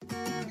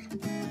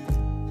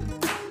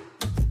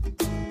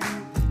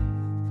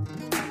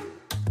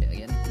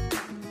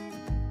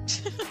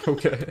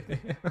Okay.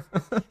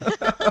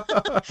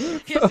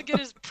 He has to get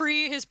his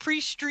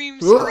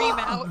pre-stream scream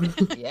out.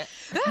 Yeah.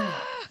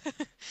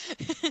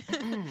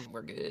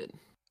 We're good.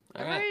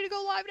 All I'm right. ready to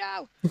go live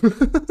now.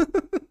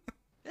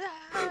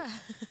 Ah.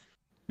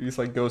 He just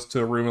like goes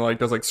to a room and like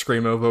does like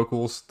screamo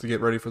vocals to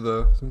get ready for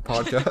the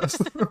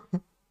podcast.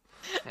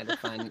 Had to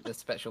find the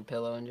special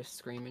pillow and just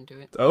scream into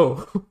it.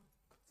 Oh,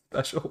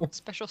 special.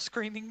 Special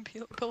screaming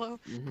pillow.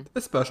 Mm-hmm.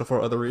 It's special for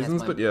other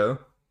reasons, my- but yeah.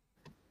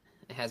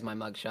 It has my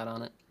mugshot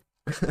on it.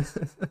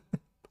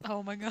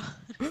 Oh my god.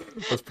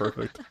 That's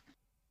perfect.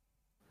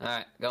 All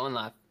right, going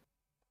live.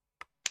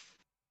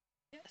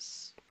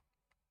 Yes.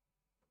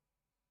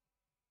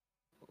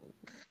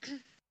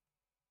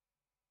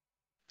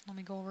 Let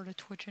me go over to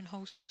Twitch and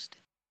host.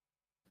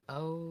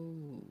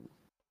 Oh.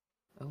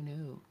 Oh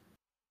no.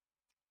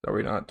 Are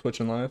we not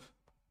twitching live?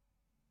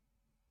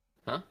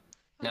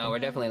 No, we're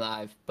definitely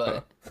live,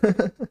 but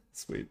Oh.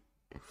 Sweet.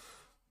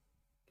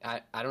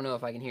 I don't know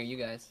if I can hear you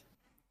guys.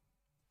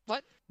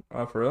 What?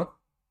 For real?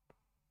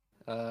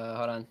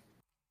 Hold on.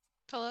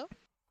 Hello?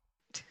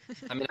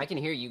 I mean, I can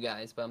hear you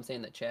guys, but I'm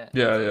saying the chat.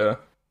 Yeah, yeah.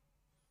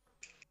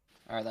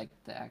 Or like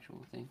the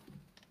actual thing.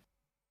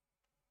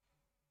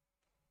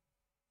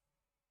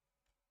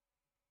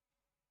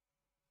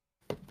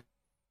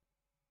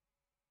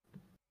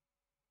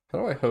 How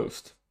do I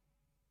host?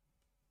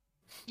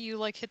 You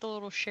like hit the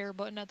little share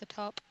button at the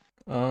top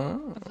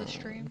Oh. of the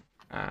stream,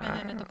 and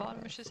then at the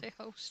bottom it should say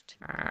host.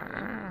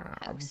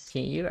 House.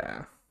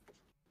 Peter.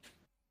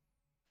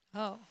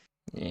 Oh.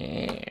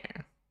 Yeah.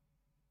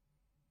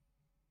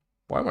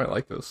 Why am I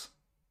like this?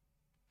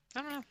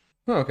 I don't know.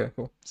 Oh, okay,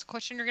 cool. It's a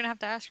question you're gonna have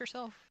to ask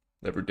yourself.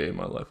 Every day of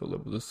my life I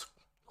live with this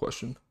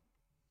question.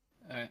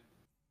 All right.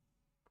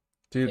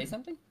 Dude, Say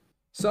something?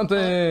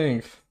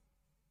 something!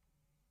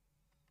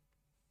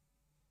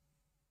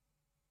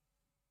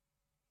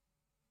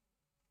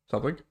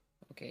 Something?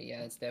 Okay,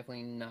 yeah, it's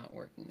definitely not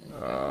working.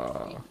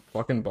 Then.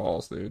 Fucking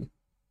balls, dude.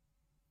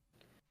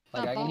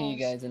 Like I can hear you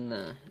balls. guys in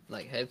the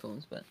like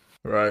headphones, but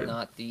Right.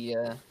 not the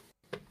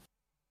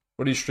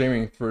What are you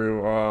streaming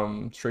through?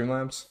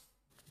 Streamlabs?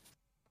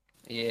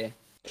 yeah.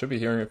 Should be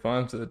hearing it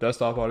fine to the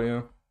desktop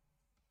audio.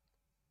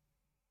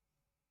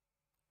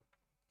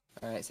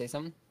 All right, say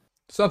something.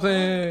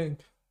 Something!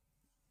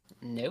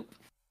 Nope.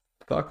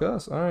 Fuck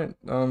us. Alright.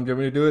 Do you want me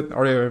to do it?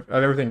 Already I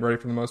have everything ready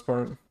for the most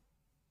part.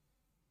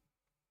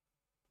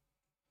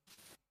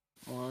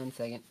 1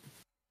 second.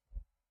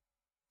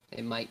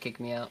 It might kick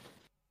me out.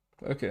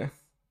 Okay.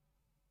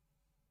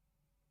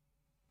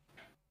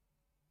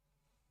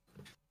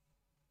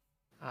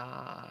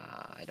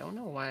 I don't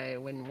know why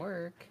it wouldn't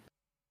work.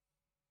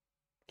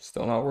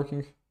 Still not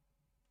working?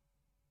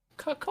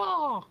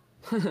 Caw.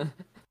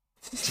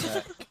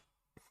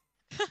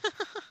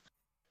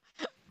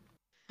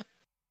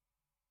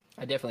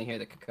 I definitely hear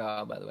the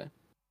caw, by the way.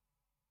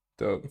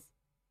 Dope.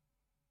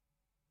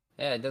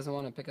 Yeah, it doesn't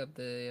want to pick up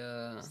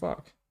the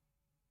Fuck.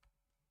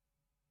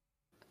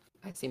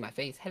 I see my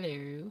face.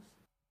 Hello.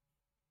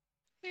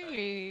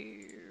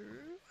 Hey.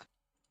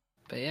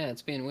 But yeah,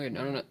 it's being weird.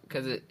 I don't know,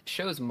 because it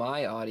shows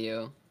my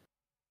audio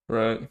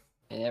Right.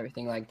 and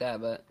everything like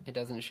that, but it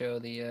doesn't show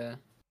the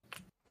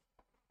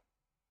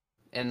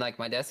and like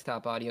my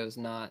desktop audio is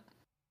not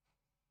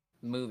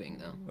moving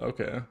though,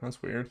 Okay.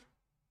 That's weird.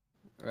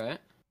 right?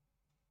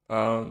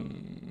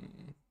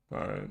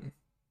 Alright.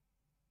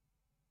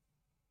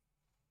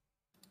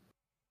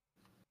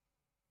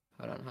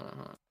 Hold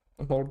on.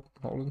 I'm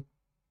holding.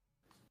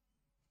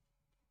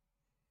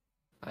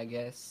 I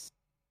guess.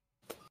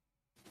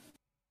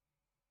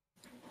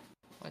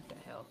 What the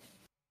hell?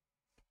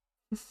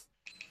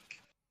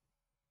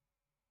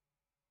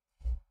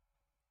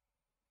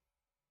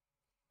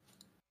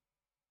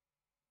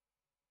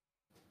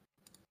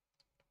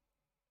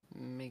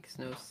 Makes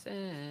no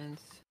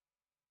sense.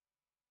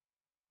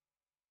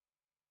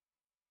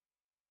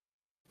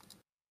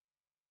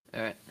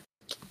 All right.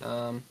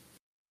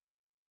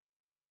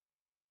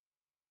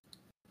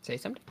 Say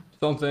something.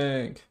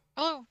 Something.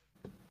 Hello.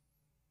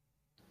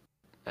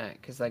 All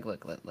right, cause like,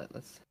 look,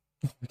 let's.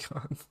 Oh my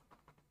god.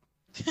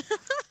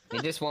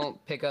 It just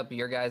won't pick up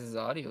your guys'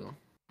 audio.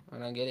 I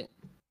don't get it.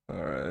 It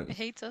Alright.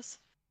 hates us.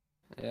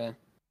 Yeah.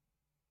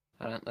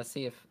 Hold on. Let's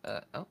see if.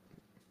 Oh.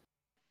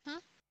 Huh?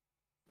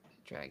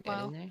 Drag that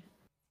Wow. in there.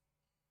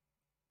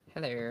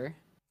 Hello.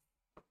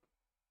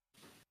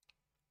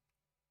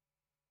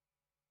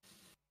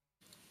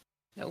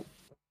 Nope.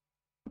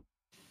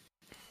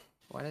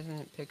 Why doesn't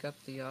it pick up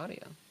the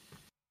audio?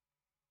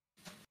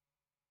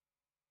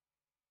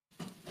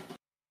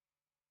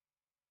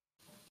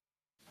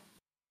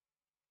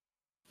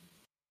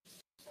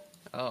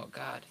 Oh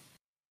God.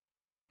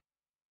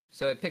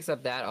 So it picks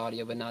up that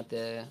audio, but not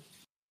the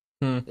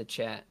Hmm. the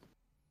chat.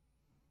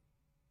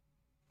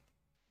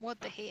 What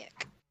the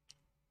heck?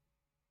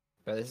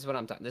 Bro, this is what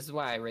I'm talking. This is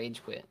why I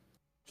rage quit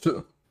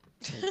So-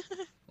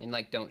 and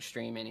like don't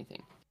stream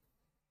anything.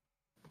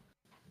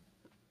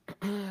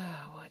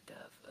 What the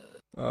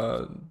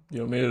fuck? You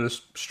want me to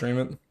just stream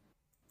it?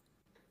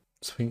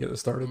 So we can get it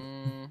started.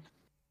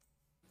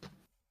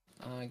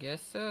 I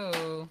guess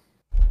so.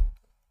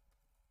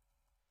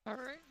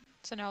 Alright.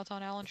 So now it's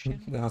on Alan's channel.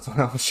 Now it's on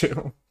Alan's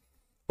channel.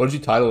 What did you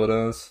title it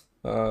as?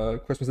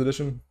 Christmas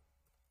edition?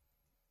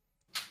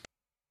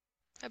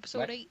 Episode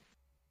What? 8.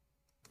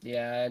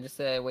 Yeah, just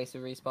a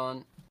Wasted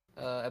Respawn,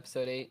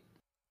 episode 8.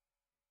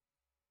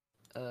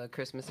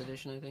 Christmas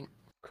edition, I think.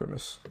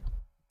 Christmas.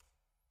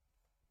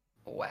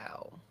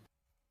 Wow.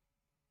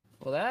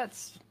 Well,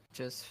 that's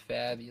just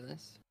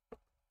fabulous.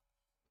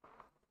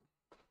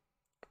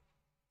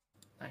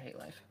 I hate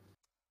life.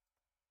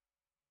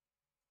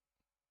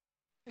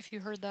 If you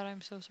heard that,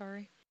 I'm so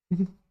sorry.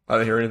 I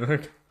didn't hear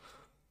anything.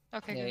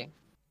 Okay, Hey.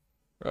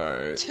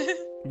 Alright. good.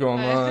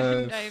 Going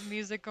live. I have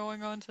music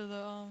going on to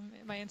the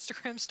my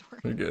Instagram story.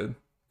 You're good.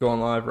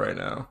 Going live right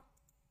now.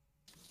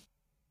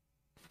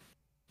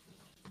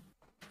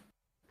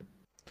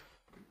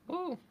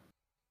 Ooh,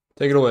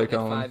 Take it away, got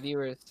Colin. 5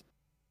 viewers.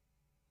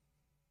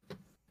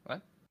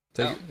 What?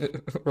 Take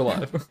We're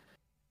live.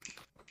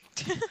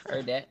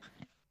 Heard that.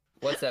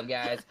 What's up,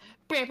 guys?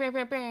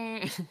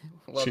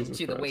 Welcome Jesus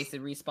to the Christ.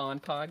 Wasted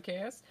Respawn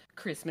podcast,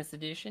 Christmas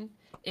edition.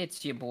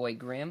 It's your boy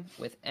Grim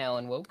with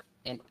Alan Woke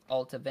and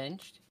Alt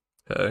Avenged.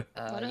 Hey.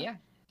 What up? Yeah,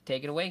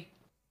 take it away.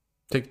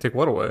 Take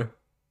what away?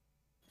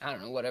 I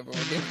don't know, whatever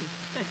we're doing.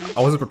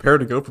 I wasn't prepared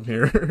to go from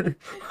here.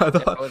 I I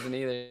thought wasn't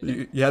either.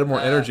 you had more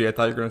energy. I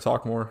thought you were going to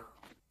talk more.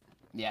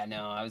 Yeah,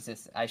 no,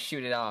 I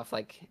shoot it off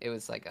like it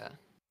was like a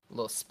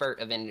little spurt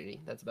of energy.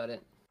 That's about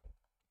it.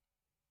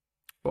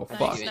 Well, Nice,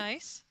 fuck. Nice,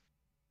 nice.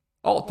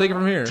 I'll take it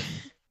from here.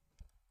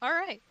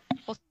 Alright.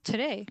 Well,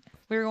 today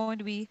we're going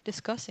to be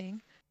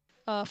discussing,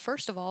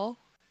 first of all,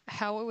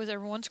 how it was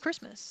everyone's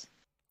Christmas.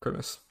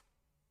 Christmas.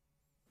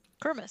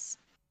 Christmas.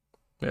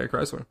 Merry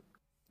Chrysler.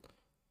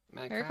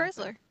 Merry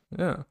Chrysler.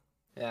 Yeah.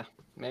 Yeah,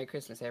 Merry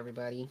Christmas,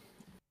 everybody.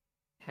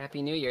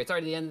 Happy New Year. It's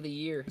already the end of the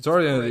year. It's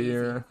already the end of the Crazy.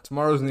 year.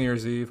 Tomorrow's New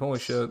Year's Eve. Holy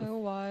shit. So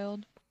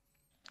wild.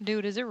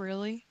 Dude, is it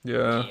really?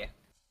 Yeah. Yeah.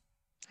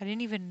 I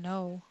didn't even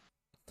know.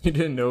 You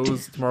didn't know it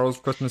was tomorrow's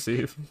Christmas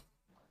Eve.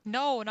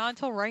 No, not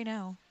until right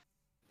now.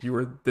 You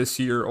were this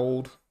year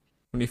old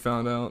when you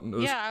found out it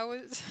was Yeah, I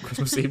was.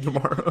 Christmas Eve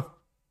tomorrow.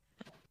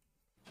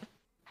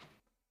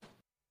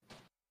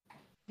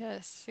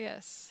 Yes,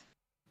 yes.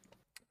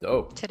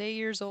 Dope. Today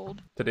years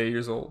old. Today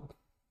years old.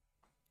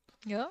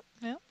 Yep,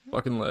 yep.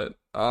 Fucking lit.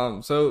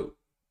 So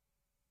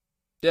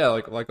yeah,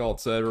 like Alt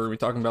said, we're gonna be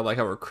talking about like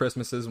how our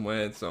Christmases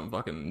went, some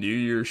fucking New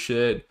Year's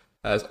shit.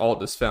 As Alt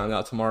just found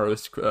out, tomorrow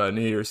is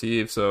New Year's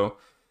Eve, so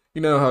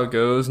you know how it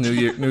goes. New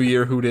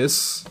Year, who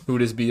dis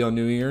be on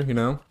New Year, you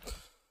know.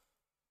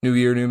 New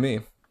Year, new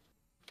me.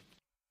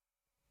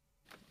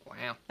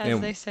 Wow. As Yeah.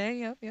 they say,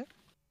 yep, yep.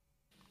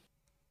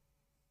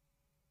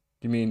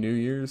 You mean New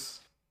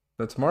Year's?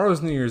 No,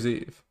 tomorrow's New Year's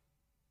Eve.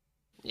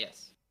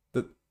 Yes.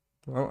 I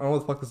don't know what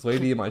the fuck this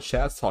lady in my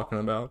chat's talking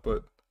about,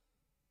 but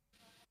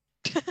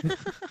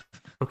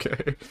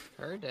okay.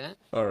 Heard that.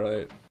 All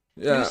right.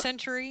 New Yeah.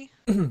 century.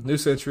 New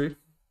century.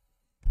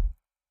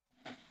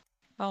 I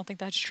don't think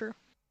that's true.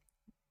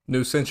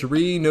 New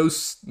century. New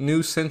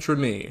century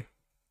me.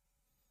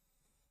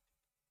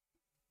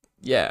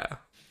 Yeah.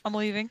 I'm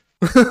leaving.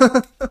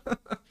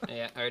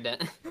 Yeah, heard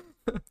that.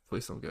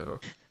 Please don't go.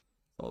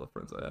 All the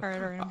friends I have.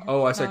 Alright, alright.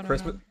 Oh, I said No, no,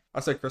 Christmas. no. I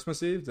said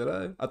Christmas Eve. Did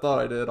I? I thought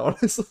I did.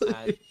 Honestly.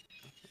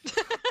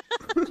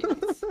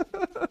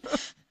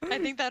 I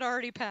think that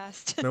already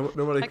passed. No,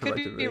 nobody I could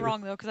corrected be me.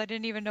 wrong though, because I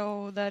didn't even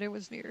know that it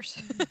was New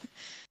Year's.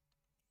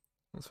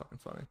 That's fucking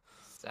funny.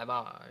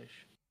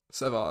 Savage.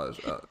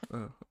 Savage. So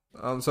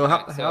Alright, so,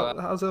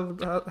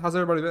 how's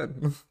everybody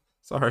been?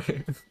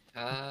 Sorry.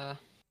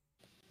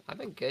 I've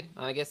been good.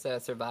 I guess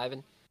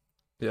surviving.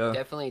 Yeah.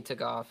 Definitely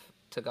took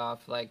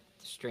off like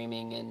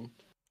streaming and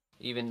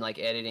even like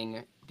editing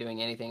or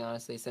doing anything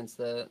honestly since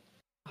the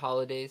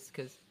holidays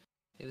because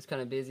it was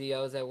kind of busy.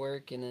 I was at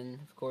work and then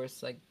of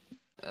course like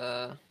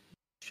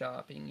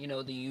shopping, you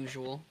know, the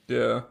usual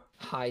Yeah.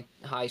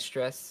 high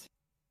stress.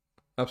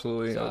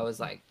 Absolutely. So I was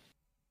like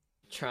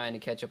trying to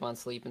catch up on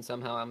sleep and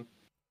somehow I'm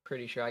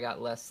pretty sure I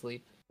got less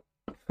sleep.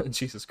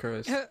 Jesus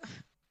Christ.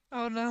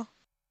 Oh no.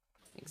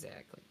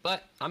 Exactly.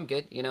 But I'm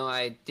good. You know,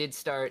 I did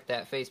start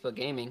that Facebook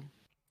gaming.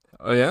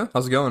 Oh yeah.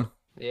 How's it going?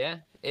 Yeah,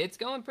 it's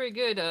going pretty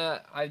good.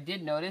 I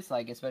did notice,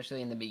 like,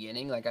 especially in the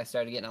beginning, like, I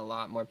started getting a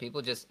lot more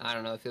people. Just, I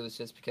don't know if it was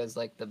just because,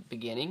 like, the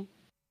beginning.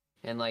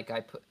 And, like, I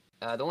put,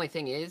 the only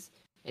thing is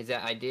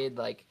that I did,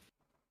 like,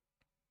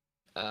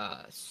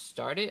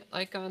 start it,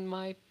 like, on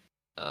my,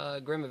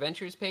 Grim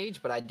Adventures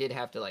page, but I did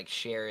have to, like,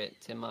 share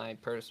it to my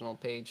personal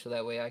page so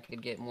that way I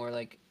could get more,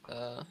 like,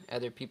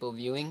 other people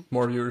viewing.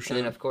 More viewership. And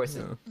then, of course,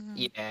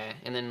 Yeah. yeah,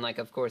 and then, like,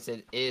 of course,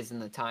 it is in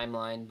the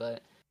timeline,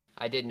 but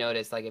I did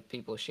notice, like, if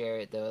people share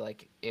it, though,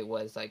 like, it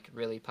was, like,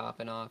 really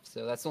popping off.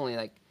 So that's the only,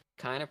 like,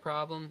 kind of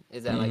problem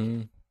is that, like,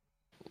 Mhm.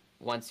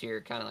 once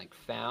you're kind of, like,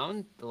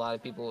 found, a lot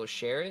of people will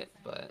share it,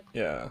 but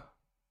Yeah.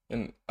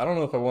 And I don't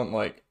know if I want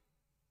like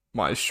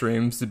my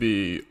streams to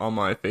be on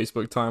my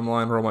Facebook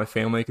timeline where all my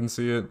family can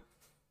see it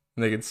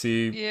and they can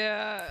see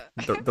Yeah.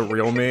 the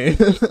real me.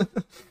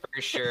 for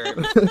sure,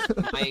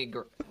 my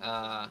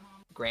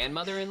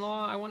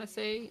grandmother-in-law, I want to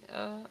say,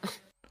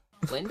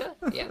 Linda?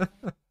 Yeah.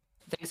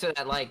 Thanks for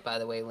that like, by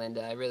the way,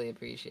 Linda. I really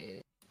appreciate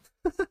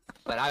it.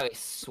 But I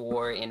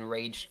swore and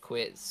rage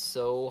quit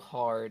so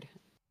hard.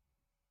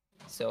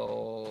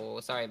 So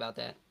sorry about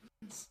that.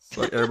 It's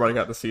like everybody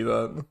got to see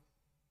that.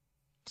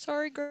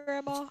 Sorry,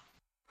 Grandma.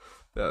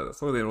 Yeah, that's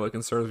the only thing that really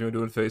concerns me when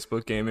doing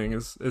Facebook gaming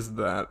is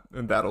that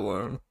and that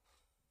alone.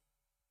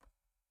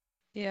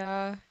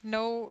 Yeah,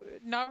 no,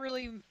 not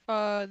really.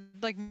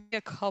 Like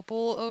a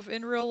couple of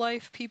in real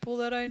life people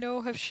that I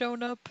know have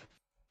shown up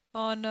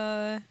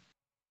on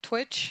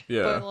Twitch,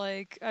 Yeah. but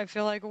like I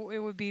feel like it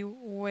would be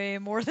way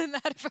more than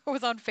that if I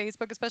was on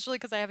Facebook, especially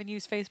because I haven't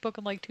used Facebook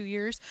in like 2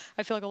 years.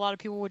 I feel like a lot of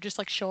people would just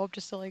like show up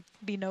just to like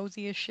be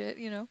nosy as shit,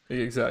 you know?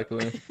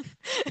 Exactly.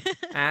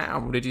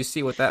 Did you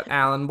see what that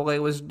Alan boy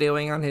was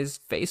doing on his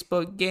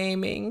Facebook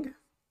gaming?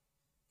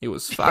 He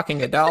was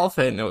fucking a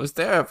dolphin. It was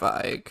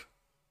terrifying.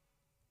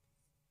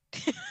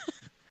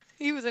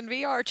 He was in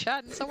VR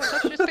chatting, someone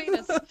touched his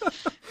penis.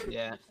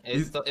 Yeah,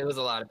 it was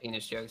a lot of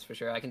penis jokes for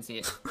sure. I can see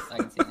it. I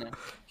can see it now.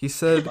 He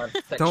said, Our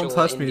 "Don't sexual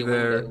touch me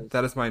there. innuendos.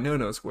 That is my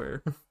no-no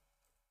square."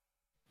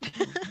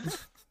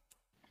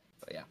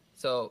 But yeah.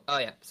 So, oh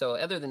yeah. So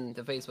other than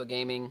the Facebook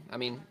gaming, I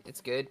mean, it's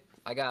good.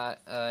 I got,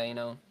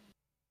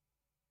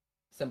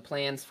 some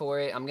plans for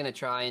it. I'm gonna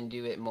try and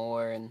do it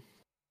more and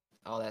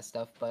all that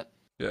stuff. But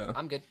Yeah.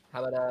 I'm good.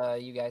 How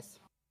about you guys?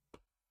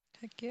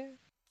 Heck yeah.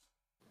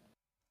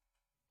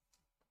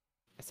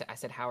 I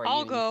said, how are I'll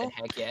you? And you go. said,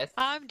 heck yes.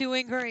 I'm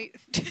doing great.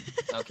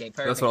 Okay, perfect.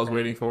 That's what I was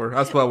waiting for.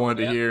 That's what I wanted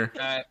to Yep. hear.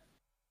 All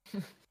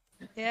right.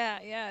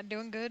 Yeah,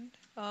 doing good.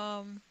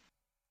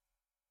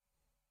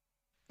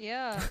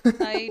 Yeah,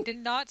 I did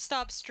not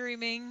stop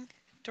streaming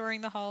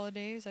during the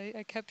holidays.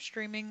 I kept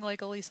streaming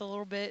like at least a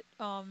little bit.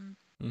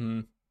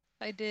 Mm-hmm.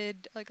 I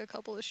did like a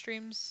couple of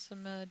streams,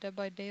 some Dead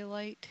by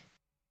Daylight,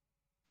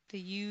 the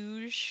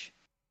Huge.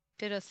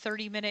 Did a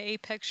 30-minute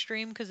Apex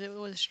stream because it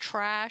was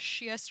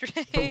trash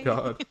yesterday.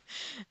 Oh God.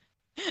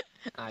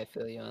 I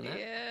feel you on that.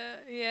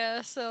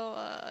 Yeah. So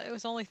it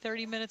was only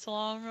 30 minutes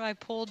long. I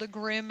pulled a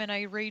Grim and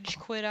I rage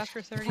quit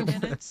after 30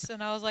 minutes,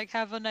 and I was like,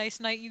 "Have a nice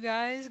night, you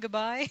guys.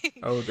 Goodbye."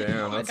 Oh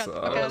damn. I That's got the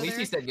fuck Well, out at of least there.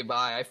 you said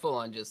goodbye. I full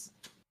on just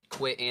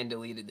quit and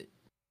deleted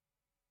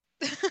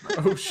it.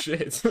 Oh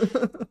shit.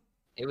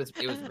 It was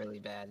really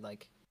bad.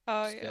 Like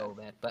Oh yeah. so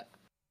bad. But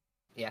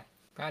yeah,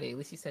 proud of you. At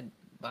least you said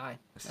bye.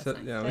 That's nice.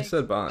 Yeah, we Thanks.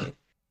 said bye.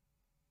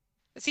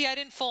 See, I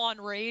didn't full on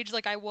rage.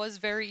 Like I was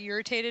very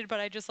irritated, but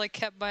I just like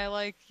kept my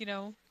like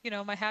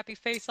my happy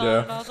face on,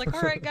 Yeah. and I was like,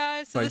 "All right,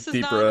 guys, so Like, this is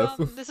deep not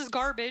breath. this is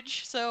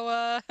garbage. So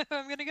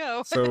I'm gonna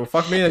go." So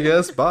fuck me, I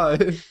guess. Bye.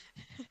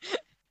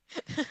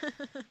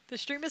 The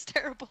stream is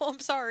terrible. I'm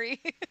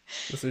sorry.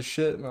 This is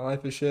shit. My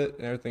life is shit.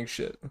 And everything's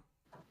shit.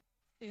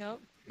 Yep.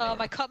 Yeah.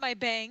 I cut my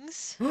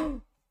bangs.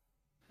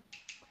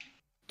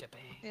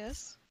 Da-bang.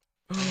 Yes.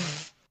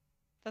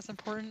 That's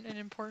important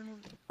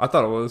I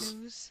thought it was.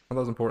 news. I thought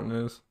it was important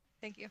news.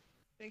 Thank you.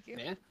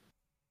 Yeah.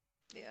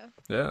 Yeah.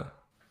 Yeah.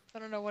 I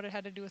don't know what it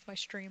had to do with my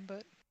stream,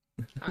 but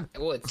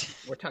Well,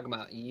 we're talking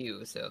about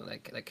you, so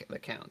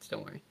that counts.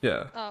 Don't worry.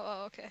 Yeah.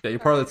 oh, okay. Yeah, you're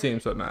part of the Alright, team,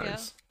 so it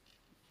matters.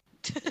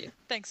 Yeah.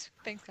 Thanks,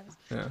 guys.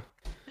 Yeah.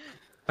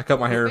 I cut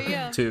my hair But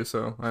yeah. too,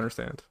 so I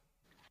understand.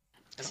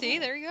 See,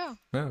 there you go.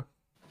 Yeah.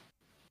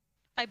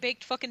 I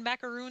baked fucking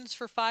macaroons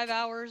for 5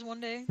 hours one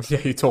day. Yeah,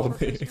 you told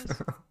For me.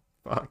 Christmas.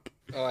 Fuck.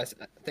 Oh, I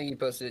think you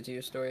posted it to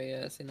your story.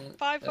 Yeah, I seen that.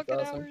 5 That's fucking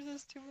awesome. hours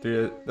is too many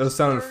Dude, hours. those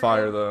sounded Sorry.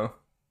 fire though.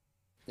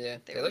 Yeah,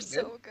 They they were look good.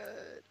 so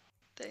good.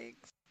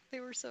 Thanks. They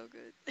were so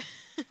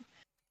good.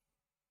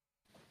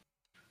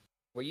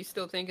 Were you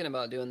still thinking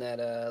about doing that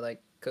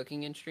like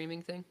cooking and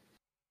streaming thing?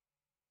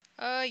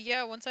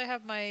 Yeah, once I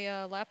have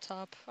my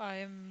laptop,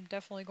 I'm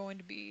definitely going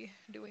to be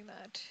doing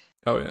that.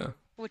 Oh yeah.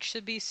 Which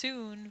should be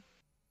soon.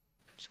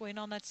 Just waiting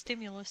on that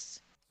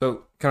stimulus.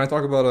 So can I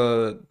talk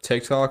about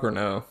TikTok or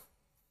no?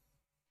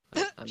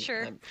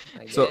 Sure.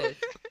 I So- guess.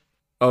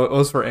 Oh, it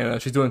was for Anna.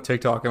 She's doing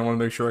TikTok, and I want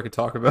to make sure I could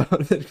talk about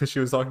it because she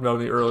was talking about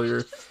me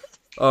earlier.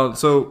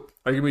 So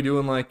are you gonna be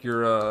doing like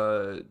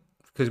your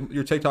because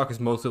your TikTok is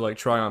mostly like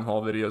try on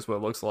haul videos, what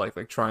it looks like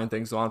trying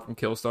things on from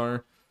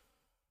Killstar.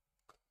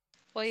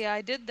 Well, yeah,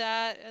 I did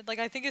that. Like,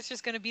 I think it's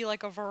just gonna be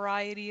like a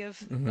variety of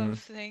Mhm.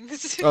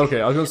 things.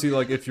 Okay, I was gonna see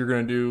like if you're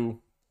gonna do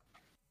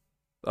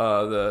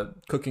the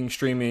cooking,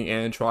 streaming,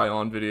 and try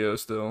on videos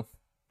still,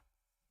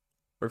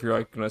 or if you're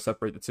like gonna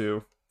separate the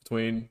two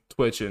between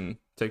Twitch and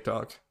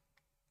TikTok.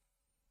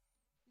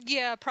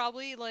 Yeah,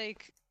 probably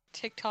like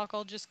TikTok.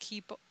 I'll just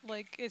keep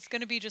like it's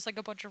gonna be just like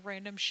a bunch of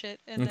random shit,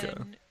 and Okay.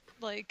 then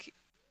like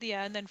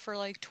and then for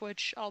like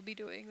Twitch, I'll be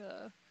doing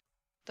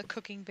the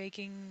cooking,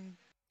 baking,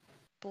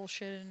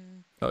 bullshit,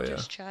 and Oh yeah,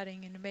 just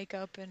chatting and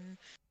makeup and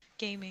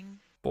gaming.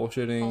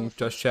 bullshitting, all the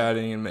just stuff.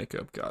 chatting, and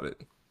makeup. Got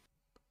it,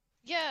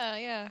 Yeah.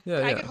 Yeah,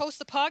 I yeah. could host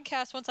the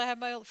podcast once I have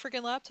my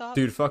freaking laptop.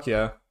 dude. Fuck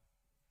yeah,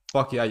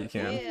 you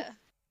can. Yeah.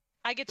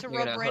 I get to You're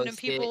rub gonna random host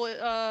it.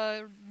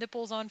 people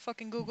nipples on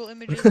fucking Google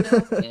Images now.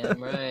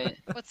 Damn right.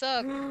 What's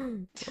up?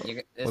 This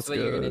What's is what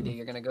you're gonna good? do.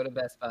 You're gonna go to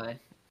Best Buy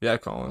Yeah,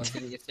 Colin. once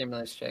you get your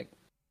stimulus check,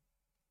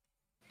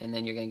 and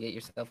then you're gonna get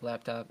yourself a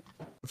laptop.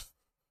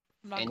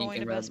 I'm not And you going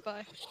can to Best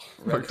Buy.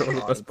 rub going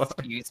to Best Buy.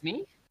 Excuse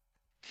me.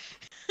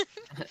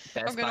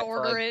 I'm gonna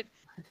order it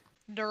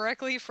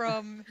directly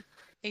from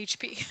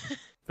HP.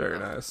 Very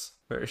nice.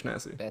 Very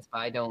snazzy. Best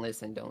Buy, don't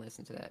listen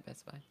to that.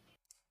 Best Buy.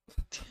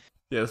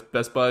 Yes,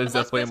 Best Buy is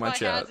Unless definitely Best in my Buy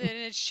chat. has it and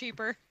it's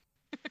cheaper.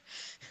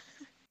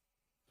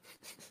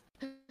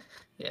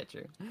 Yeah,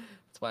 true.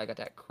 That's why I got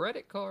that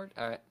credit card.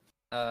 All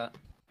right.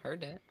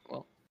 Heard that.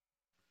 Well,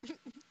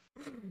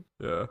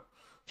 Yeah.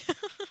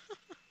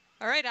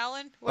 All right,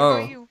 Alan. What Oh.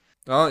 about you?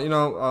 You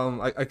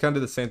know, I kind of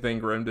did the same thing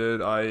Grim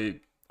did. I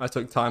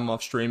took time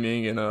off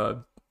streaming and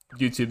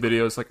YouTube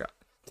videos. Like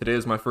today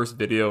is my first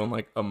video in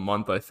like a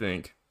month, I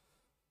think.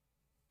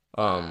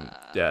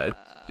 I've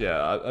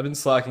been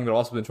slacking, but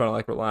also been trying to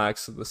like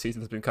relax. The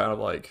season's been kind of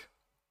like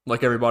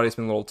everybody's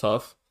been a little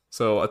tough.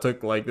 So I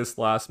took like this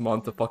last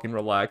month to fucking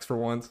relax for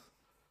once.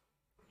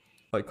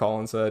 Like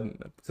Colin said,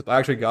 except I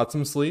actually got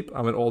some sleep.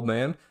 I'm an old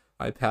man.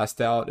 I passed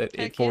out at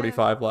Heck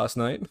 8:45 last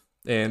night,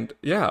 and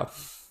yeah,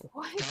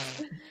 what?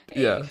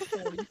 Yeah.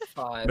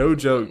 8:45. no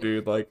joke,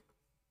 dude. Like,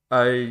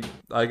 I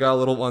got a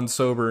little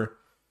unsober,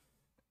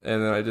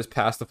 and then I just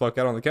passed the fuck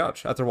out on the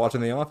couch after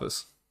watching The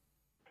Office.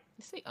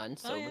 You say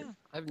unsober? yeah.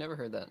 I've never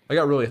heard that. I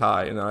got really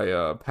high, and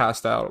I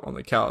passed out on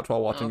the couch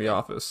while watching The Okay.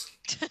 Office.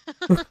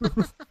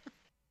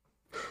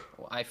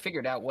 Well, I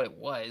figured out what it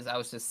was. I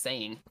was just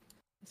saying.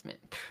 This man.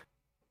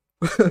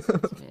 This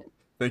man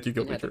Thank you,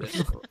 didn't Guilty have to Chris. be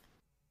so-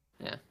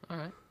 Yeah. All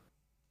right.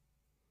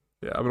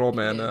 Yeah, I'm an old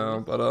man Yeah. now,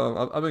 but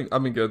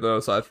I've been good though.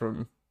 Aside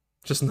from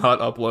just not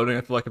uploading,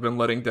 I feel like I've been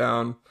letting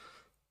down.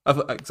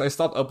 I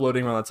stopped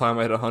uploading around the time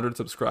I had 100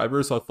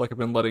 subscribers, so I feel like I've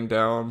been letting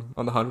down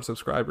on the 100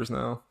 subscribers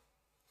now.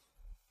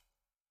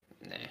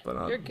 Nah.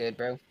 But, You're good,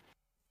 bro.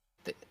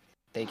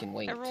 They can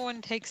wait.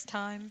 Everyone takes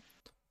time.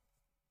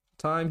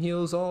 Time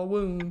heals all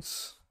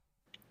wounds.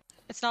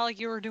 It's not like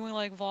you were doing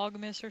like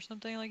Vlogmas or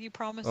something. Like you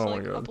promised Oh to my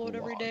like God. upload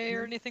every day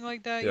or Vlogmas? anything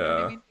like that. You know what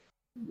Yeah. I mean?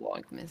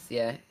 Vlogmas,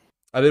 yeah.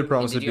 I did And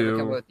promise did to you ever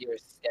come do. up with your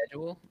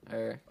schedule,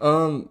 or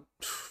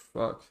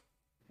Fuck.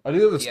 I do have a do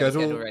you have a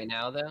schedule. schedule right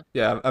now though?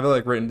 Yeah, I have it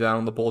like written down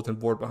on the bulletin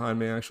board behind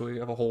me. Actually, I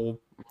have a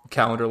whole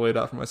calendar laid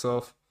out for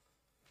myself.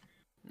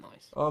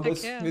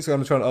 Nice. yeah. Basically,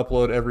 I'm trying to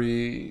upload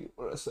every.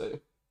 What did I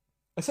say?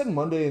 I said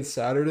Monday and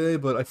Saturday,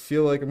 but I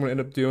feel like I'm gonna end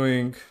up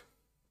doing.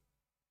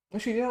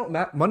 Actually, you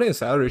know, Monday and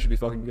Saturday should be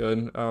fucking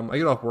good. I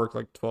get off work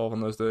like 12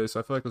 on those days, so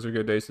I feel like those are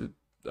good days to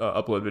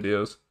upload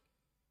videos.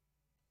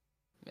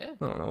 Yeah.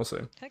 I don't know. We'll see.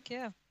 Heck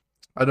yeah.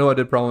 I know I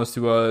did promise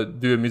to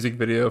do a music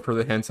video for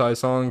the hentai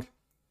song.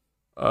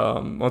 I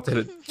want to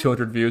hit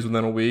 200 views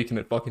within a week, and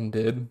it fucking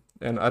did.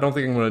 And I don't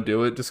think I'm gonna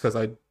do it just because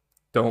I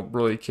don't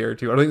really care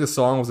to. I don't think the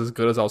song was as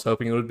good as I was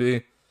hoping it would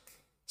be,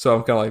 so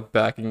I'm kind of like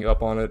backing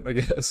up on it, I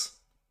guess.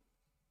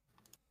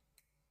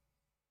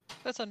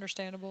 That's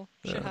understandable.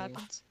 Shit Yeah.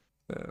 happens.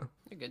 Yeah.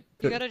 You're good.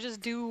 You gotta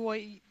just do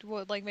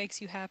what like makes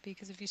you happy.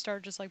 Because if you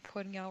start just like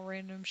putting out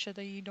random shit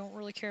that you don't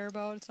really care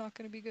about, it's not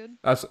gonna be good.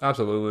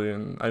 Absolutely,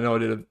 and I know I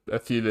did a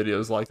few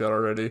videos like that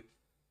already,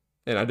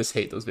 and I just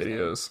hate those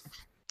videos.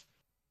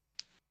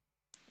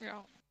 Yeah.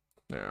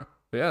 Yeah,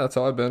 but yeah, that's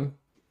how I've been.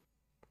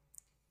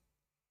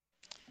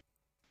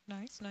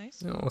 Nice,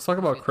 nice. You know, let's talk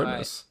about Alright.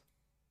 Christmas.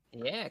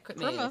 Yeah, quit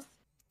Krima.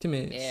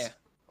 me. Yeah.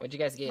 What'd you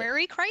guys get?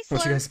 Merry What you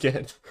Chrysler. guys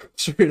get?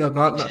 Straight up,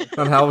 not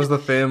how was the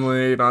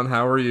family, not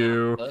how are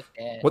you. Look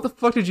at. What the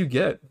fuck did you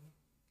get?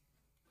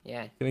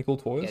 Yeah. Any cool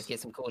You guys toys? get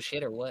some cool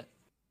shit or what?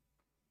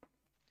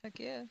 Heck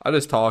yeah. I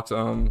just talked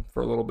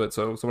for a little bit,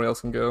 so somebody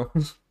else can go.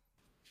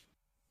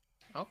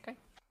 Okay.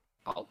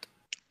 Alt.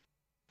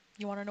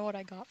 You want to know what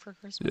I got for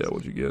Christmas? Yeah,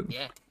 what'd you get?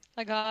 Yeah.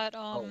 I got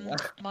wow.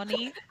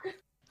 money.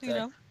 You Sorry.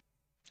 know,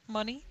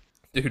 money.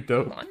 Dude,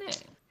 dope. Money.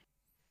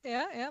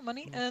 Yeah,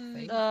 money. Okay.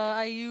 And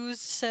I used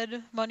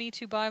said money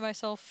to buy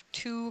myself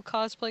 2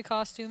 cosplay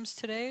costumes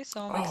today, so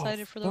I'm Oh,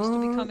 excited for those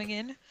to be fuck. coming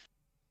in.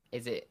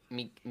 Is it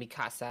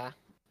Mikasa?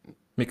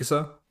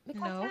 Mikasa?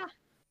 No.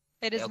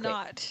 It is Okay.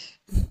 not.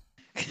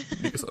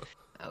 Mikasa.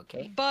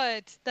 Okay.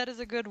 But that is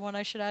a good one.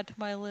 I should add to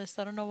my list.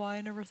 I don't know why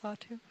I never thought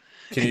to.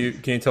 Can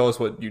you tell us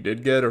what you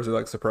did get, or is it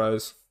like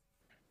surprise?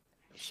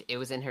 It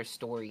was in her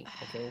story.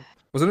 Okay.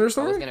 Was it in her I was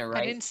story? gonna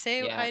write. I didn't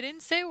say yeah. I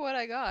didn't say what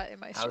I got in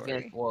my I was gonna.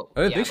 story. Well,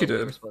 I didn't yeah, think she but We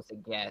did. were supposed to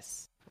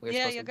guess. We were Yeah,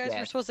 supposed you to guys were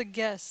guess. supposed to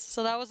guess.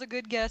 So that was a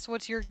good guess.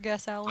 What's your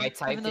guess, Alan? I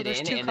typed Even though it there's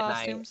in 2 and then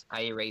costumes.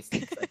 I erased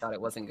it 'cause I thought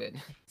it wasn't good.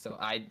 So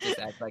I just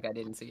act like I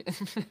didn't see it.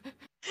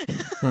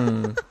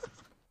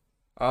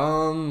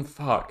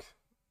 Fuck.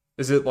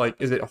 Is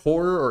it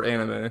horror or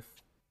anime?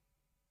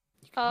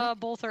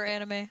 Both are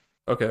anime.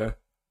 Okay.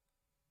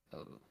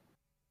 Oh,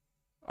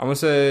 I'm gonna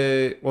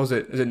say, what was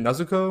it? Is it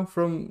Nezuko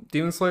from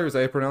Demon Slayer? Is that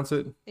how you pronounce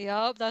it?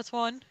 Yep, that's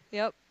one.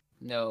 Yep.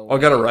 no. Oh, I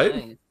got it way, right?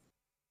 nice.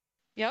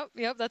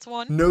 Yep, that's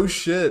one. No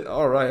shit.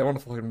 Alright, I want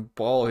to fucking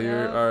ball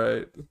here. Yeah.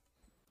 Alright.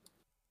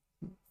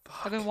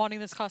 I've been wanting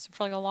this costume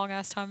for like a long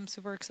ass time. I'm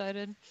super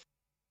excited.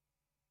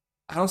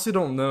 I honestly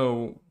don't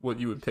know what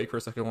you would pick for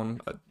a second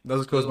one.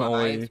 Nezuko's my Blue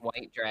only. Eyes,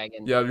 White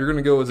Dragon. Yeah, you're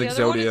gonna go as The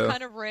other one is Exodia.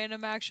 kind of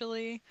random,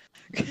 actually.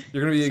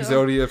 You're gonna be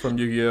So- Exodia from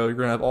Yu-Gi-Oh! You're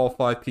gonna have all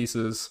 5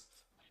 pieces,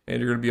 and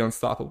you're gonna be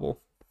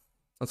unstoppable.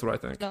 That's what I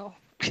think. No.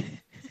 Shit.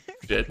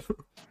 That's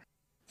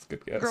a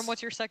good guess. Grim,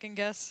 what's your second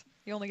guess?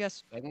 You only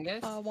guessed Second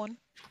guess? one.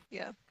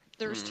 Yeah,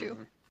 there's two.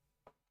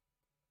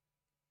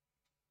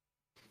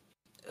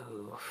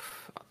 Ooh,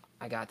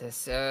 I got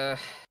this.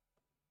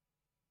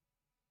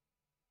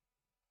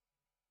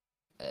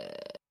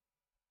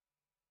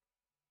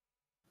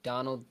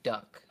 Donald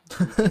Duck.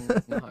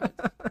 No heart.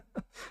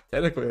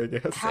 Technically, I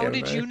guess. How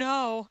did anime. you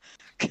know?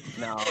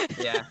 No,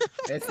 yeah,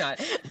 it's not.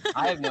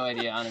 I have no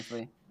idea,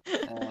 honestly.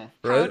 How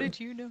Right? did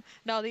you know?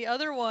 No, the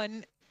other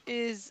one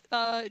is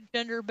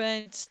gender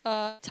bent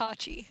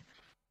Tachi.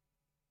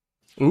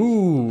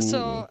 Ooh.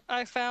 So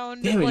I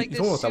found Damn it, like you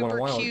told this us that one a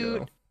super while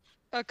cute ago.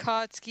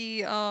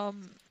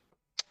 Akatsuki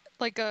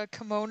like a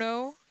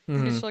kimono.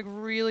 And Mhm. it's like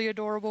really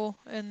adorable,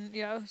 and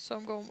yeah, so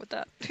I'm going with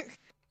that.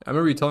 I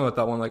remember you telling me about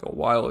that one like a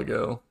while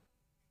ago.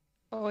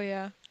 Oh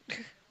yeah,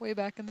 way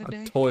back in the I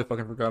day. totally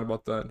fucking forgot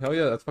about that. Hell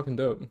yeah, that's fucking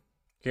dope.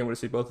 Can't wait to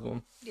see both of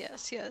them.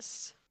 Yes,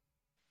 yes.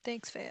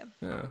 Thanks, fam.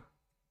 Yeah.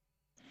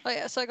 Oh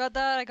yeah, so I got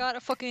that. I got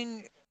a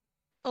fucking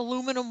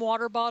aluminum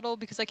water bottle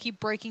because I keep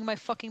breaking my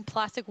fucking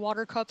plastic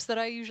water cups that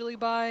I usually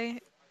buy.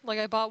 Like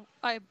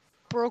I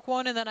broke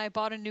one and then I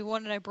bought a new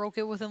one and I broke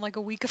it within like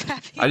a week of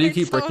having How do you it.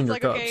 keep So breaking it's your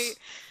like, cups? okay,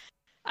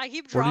 I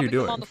keep What are you dropping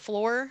them on doing? the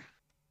floor.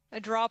 I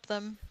drop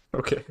them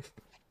Okay.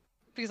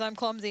 because I'm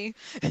clumsy.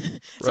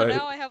 So Right.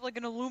 now I have like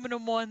an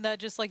aluminum one that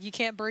just like you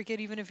can't break it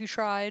even if you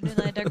tried, and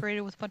I decorated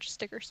it with a bunch of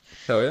stickers.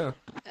 Hell yeah.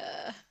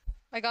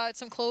 I got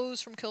some clothes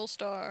from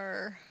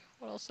Killstar.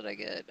 What else did I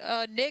get?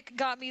 Nick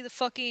got me the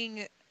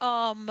fucking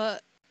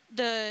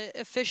the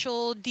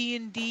official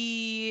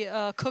D&D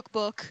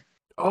cookbook.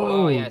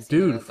 Oh, yeah, I see that.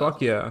 dude, That's fuck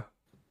awesome. yeah.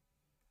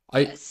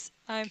 Yes,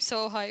 I'm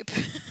so hype.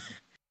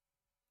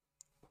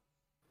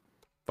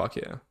 Fuck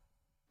yeah.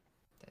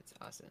 That's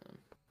awesome.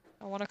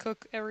 I want to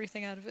cook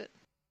everything out of it.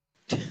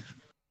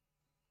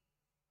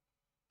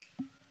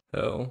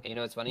 Hell You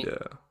know what's funny?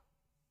 yeah.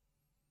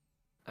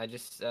 I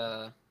just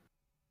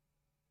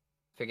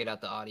figured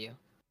out the audio.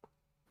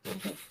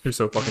 You're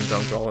so fucking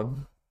dumb,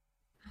 Colin.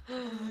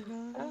 Oh my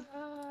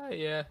god.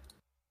 Yeah.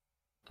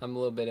 I'm a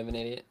little bit of an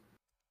idiot.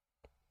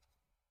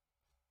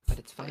 But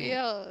it's fine.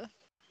 Yeah.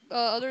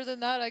 Other than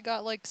that, I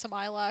got like some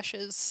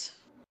eyelashes.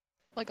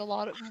 Like a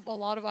lot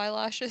of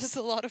eyelashes,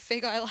 a lot of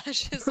fake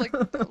eyelashes,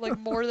 like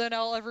more than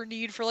I'll ever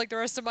need for like the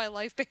rest of my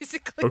life,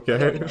 basically.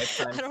 Okay.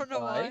 Lifetime I don't know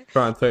supply. why.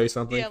 Trying to tell you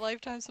something. Yeah,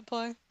 lifetime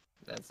supply.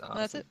 That's awesome.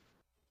 That's it.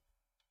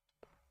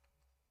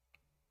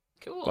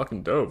 Cool.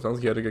 Fucking dope. Sounds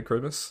like you had a good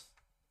Christmas.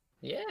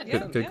 Yeah. Yeah,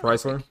 Good, good yeah.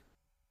 Chrysler.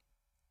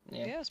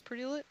 Yeah. Yeah, it's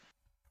pretty lit.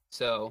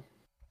 So,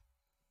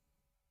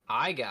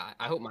 I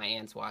hope my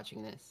aunt's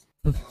watching this.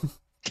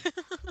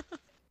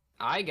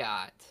 I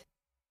got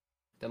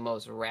the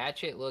most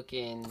ratchet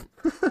looking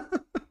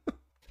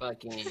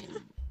fucking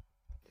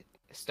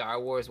Star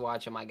Wars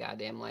watch of my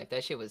goddamn life.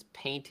 That shit was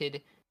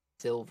painted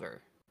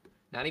silver.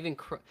 Not even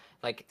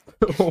like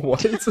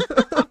What?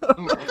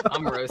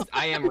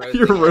 I am roasting.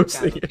 You're it. I'm kind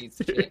roasting of a piece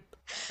of it. shit.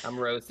 I'm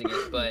roasting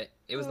it, but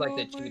it was like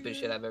the Oh my cheapest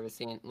shit God. I've ever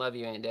seen. Love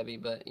you, Aunt Debbie,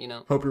 but you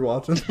know. Hope you're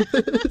watching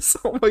this.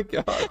 Oh my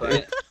god.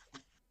 But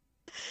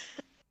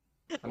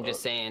I'm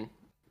just saying,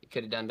 you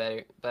could have done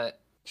better. But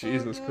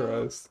Jesus no.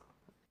 Christ.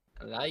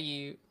 I love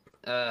you.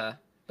 But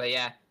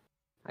yeah,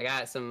 I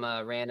got some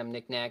random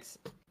knickknacks.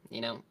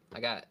 You know, I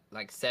got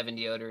like 7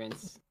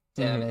 deodorants,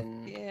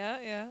 7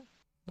 Yeah.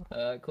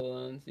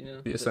 colognes. You know,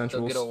 The good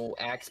essentials. old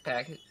Axe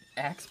package.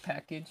 Axe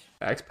packet.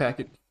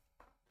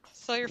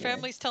 So your Yeah.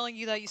 family's telling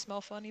you that you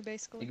smell funny,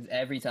 basically.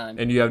 Every time.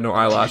 And you have no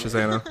eyelashes,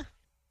 Anna.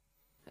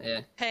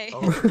 Yeah. Hey.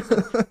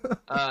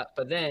 Oh.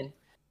 But then,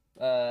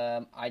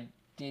 I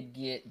did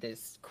get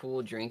this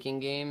cool drinking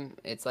game.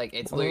 It's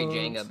literally What?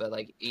 Jenga, but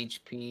like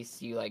each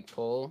piece you like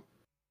pull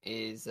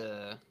is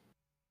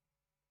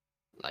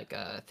like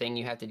a thing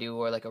you have to do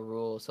or like a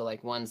rule. So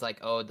like one's like,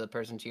 oh, the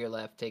person to your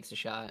left takes a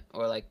shot,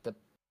 or like the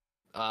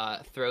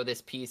throw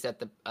this piece at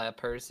the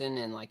person,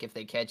 and like if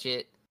they catch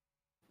it,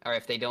 or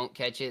if they don't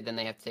catch it, then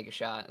they have to take a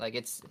shot. Like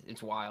it's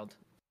wild.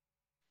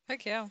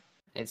 Heck yeah.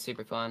 It's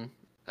super fun.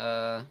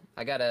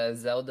 I got a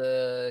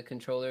Zelda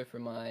controller for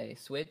my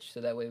Switch,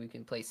 so that way we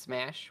can play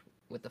Smash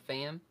with the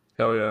fam.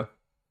 Hell yeah.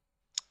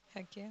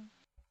 Heck yeah.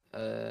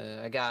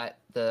 I got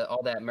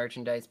all that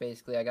merchandise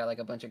basically. I got like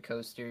a bunch of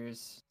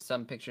coasters,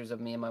 some pictures of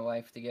me and my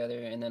wife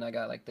together, and then I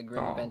got like the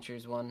Grim Aw.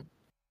 Adventures one.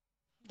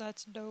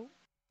 That's dope.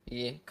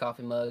 Yeah,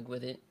 coffee mug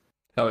with it.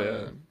 Hell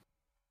yeah.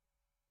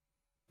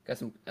 Got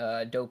some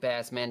dope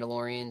ass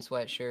Mandalorian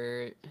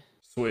sweatshirt.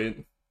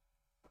 Sweet.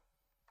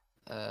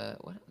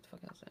 What the fuck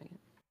else did I get?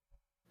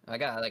 I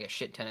got like a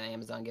shit ton of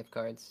Amazon gift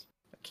cards,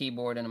 a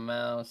keyboard and a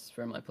mouse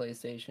for my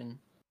PlayStation.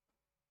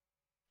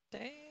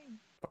 Dang.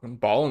 Fucking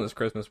balling this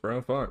Christmas,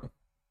 bro. Fuck.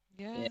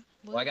 Yeah. Yeah.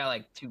 Well, I got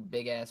like 2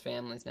 big ass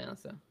families now,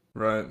 so.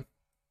 Right.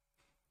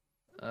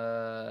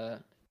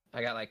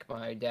 I got like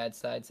my dad's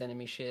side sending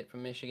me shit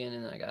from Michigan,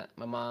 and then I got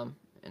my mom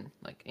and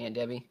like Aunt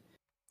Debbie.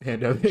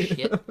 And Debbie.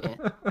 Shit,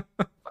 yeah.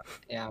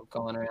 Yeah, I'm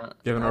calling her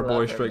out. Giving I our love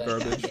boy her, straight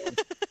but garbage.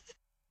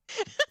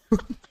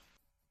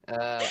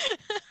 goddamn.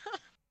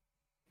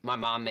 my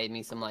mom made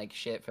me some like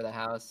shit for the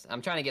house.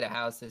 I'm trying to get a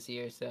house this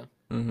year, so.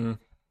 Mm-hmm.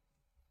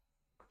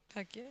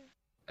 Heck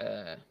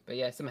yeah. But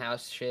yeah, some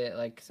house shit,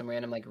 like some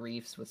random like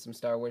reefs with some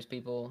Star Wars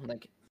people,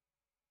 like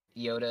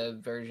Yoda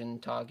version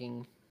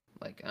talking,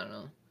 like I don't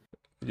know.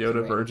 Yoda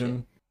random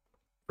Virgin.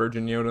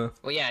 Virgin Yoda.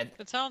 Well, yeah,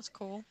 That sounds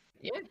cool.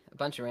 yeah, a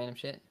bunch of random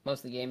shit,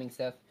 mostly gaming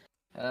stuff.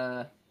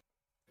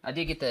 I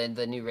did get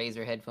the new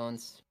Razer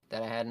headphones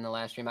that I had in the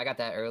last stream. I got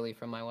that early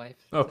from my wife.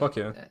 Oh, so fuck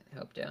yeah. That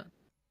helped out.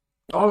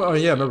 Oh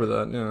yeah, I remember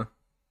that. Yeah.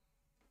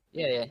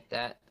 Yeah,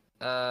 that.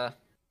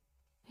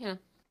 Yeah, I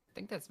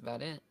think that's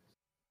about it.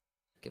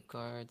 Gift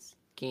cards,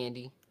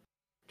 candy,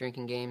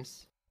 drinking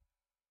games.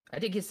 I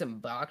did get some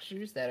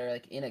boxers that are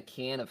like in a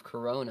can of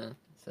Corona,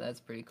 so that's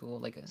pretty cool.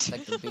 Like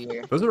the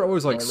beer. Those are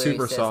always like And it literally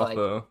super says, soft like-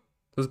 though.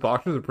 Those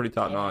boxers are pretty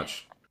top Yeah.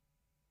 notch.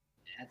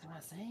 That's what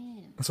I'm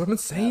saying. That's what I'm A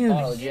saying.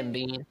 bottle of Jim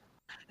Beam.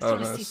 Oh,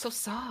 It's nice. so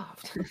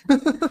soft.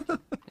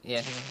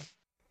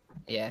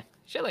 Yeah,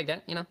 shit like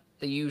that. You know,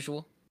 the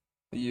usual.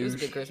 It was a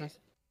good Christmas.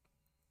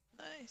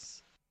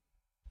 Nice.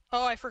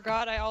 Oh, I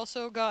forgot. I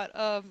also got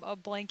a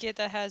blanket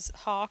that has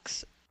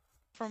Hawks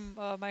from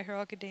My Hero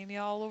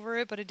Academia all over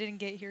it, but it didn't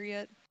get here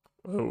yet.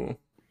 Oh,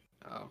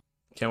 Oh,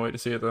 can't wait to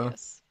see it though.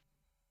 Yes.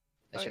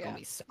 that Oh, shit yeah. gonna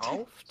be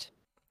soft.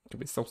 Could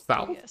be so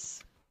soft.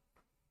 Yes.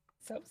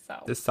 So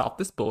soft. The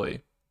softest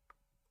boy.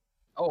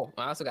 Oh,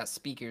 I also got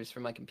speakers for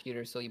my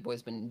computer, so you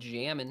boys been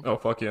jamming. Oh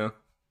fuck yeah.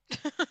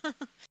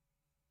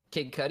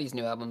 Kid Cudi's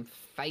new album,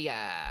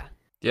 Fire.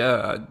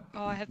 Yeah.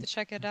 Oh, I have to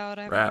check it out.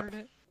 I haven't Rap. heard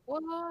it.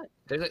 What?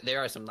 There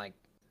are some like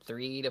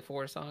 3 to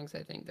 4 songs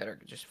I think that are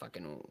just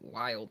fucking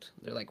wild.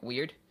 They're like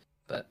weird,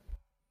 but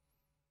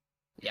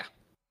yeah.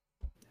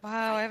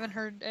 Wow, I haven't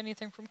heard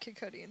anything from Kid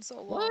Cudi in so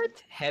long.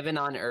 What? Heaven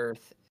on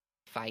Earth,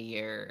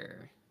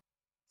 Fire,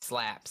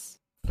 slaps.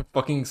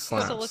 Fucking I used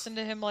slaps. to listen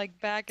to him like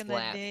back in the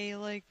Slap. day,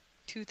 like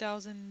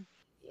 2010.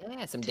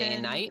 Yeah, some day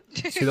and night.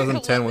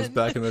 2010 was 11.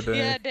 back in the day.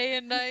 Yeah, day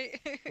and night.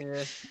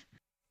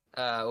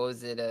 Yeah. What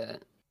was it?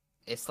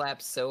 It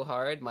slapped so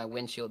hard, my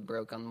windshield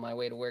broke on my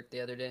way to work the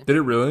other day, Did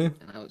it really?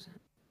 and I was,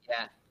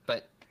 yeah,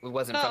 but it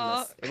wasn't from Aw.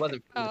 this. It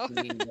wasn't from Oh.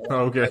 the CD, but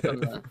Okay. from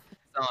the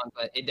song,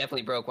 but it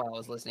definitely broke while I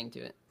was listening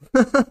to it.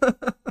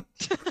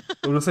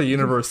 What was the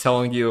universe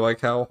telling you like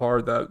how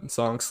hard that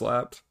song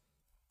slapped?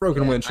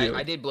 Broken Yeah, windshield.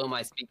 I did blow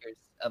my speakers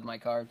of my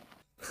car.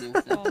 Too,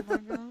 Oh my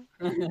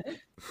god.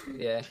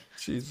 yeah.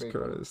 Jesus Pretty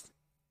cool. Christ.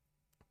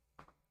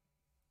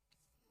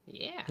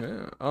 Yeah.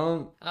 Yeah. I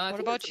What think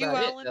about that's you,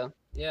 about it, Alan? though.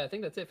 Yeah, I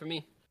think that's it for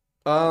me.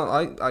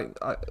 I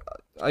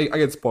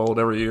get spoiled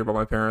every year by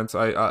my parents.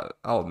 I'll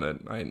admit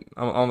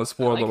I'm a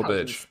spoiled like little how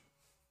bitch.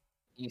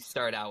 You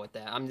start out with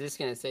that. I'm just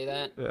gonna say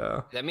that.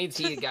 Yeah. That means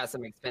he got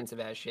some expensive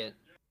ass shit.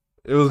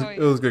 It was Oh, it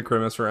was good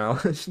Christmas for Alan.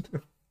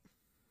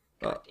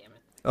 God damn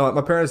it.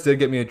 My parents did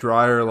get me a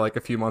dryer like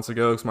a few months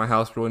ago because my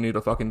house really needed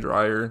a fucking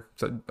dryer.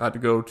 So I had to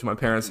go to my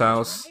parents'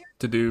 house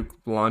to do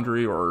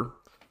laundry or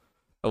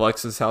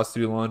Alexa's house to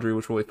do laundry,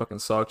 which really fucking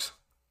sucked.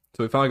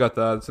 So we finally got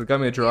that. So they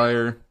got me a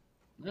dryer.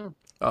 No,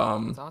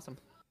 Um, that's awesome.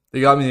 they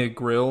got me a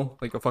grill,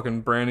 like a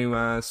fucking brand new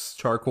ass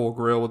charcoal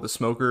grill with a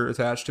smoker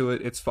attached to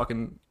it. It's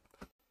fucking.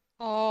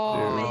 Oh,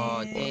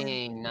 Oh, man.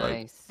 dang, Like-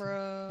 nice.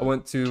 Bro. I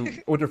went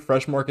to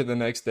Fresh Market the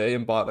next day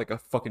and bought like a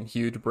fucking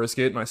huge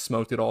brisket and I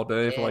smoked it all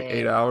day for like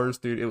 8 Yeah. hours,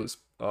 dude. It was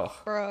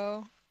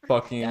Bro.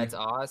 fucking That's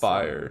awesome.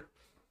 fire.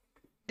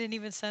 Didn't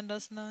even send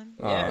us none.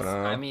 Oh, Yes, no.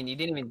 I mean, you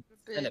didn't even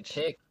send a Bitch.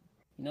 pic.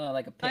 You know, I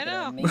like a pic I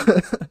know. of me.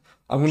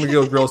 I'm gonna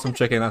go grill some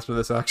chicken after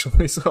this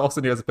actually, so I'll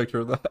send you guys a picture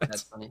of that.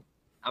 That's funny.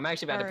 I'm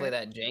actually about to play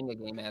Alright. that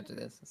Jenga game after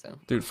this. So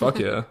Dude, fuck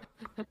yeah.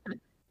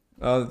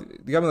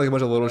 They got me like a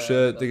bunch of little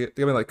shit. They got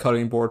me like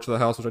cutting boards for the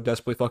house, which I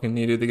desperately fucking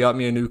needed. They got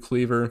me a new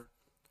cleaver,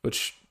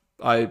 which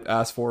I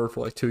asked for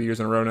like 2 years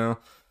in a row now.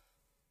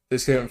 They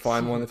just couldn't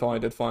find one. They finally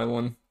did find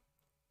one.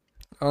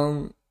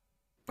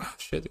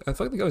 Shit. I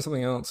feel like they got me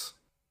something else.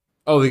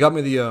 Oh, they got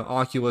me the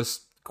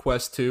Oculus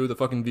Quest 2, the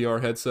fucking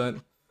VR headset.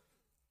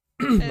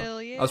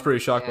 Hell yeah. I was pretty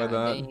shocked by yeah,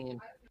 that.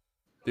 damn.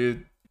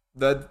 Dude,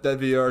 that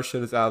VR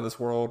shit is out of this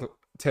world.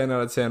 10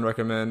 out of 10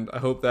 recommend. I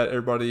hope that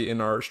everybody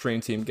in our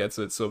stream team gets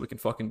it so we can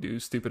fucking do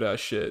stupid ass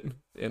shit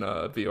in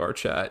a VR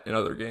chat and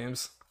other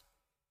games.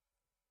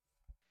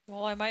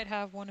 Well, I might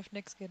have one if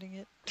Nick's getting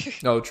it.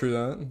 Oh, true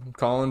that.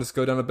 Colin, just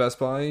go down to Best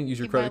Buy, use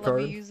your He credit might let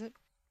me card. use it.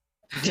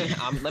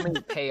 Let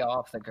me pay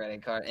off the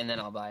credit card and then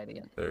I'll buy it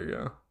again. There you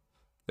go.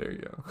 There you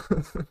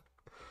go.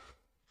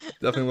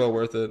 Definitely well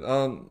worth it.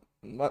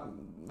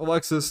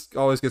 Alexis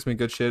always gets me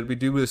good shit. We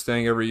do this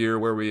thing every year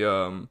where we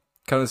kind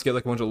of just get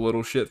like a bunch of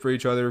little shit for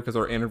each other because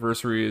our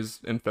anniversary is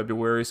in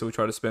February, so we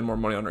try to spend more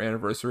money on our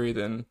anniversary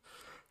than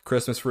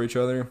Christmas for each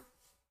other.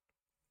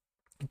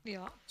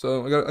 Yeah.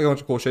 So I got a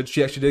bunch of cool shit.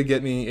 She actually did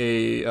get me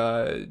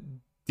a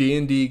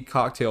D&D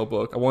cocktail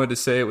book. I wanted to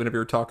say it whenever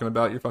you were talking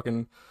about your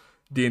fucking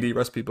D&D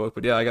recipe book,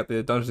 but yeah, I got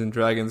the Dungeons and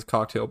Dragons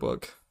cocktail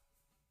book.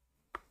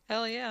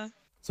 Hell yeah.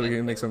 So we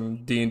can make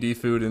some D&D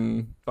food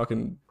and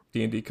fucking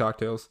D&D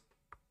cocktails.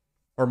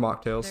 Or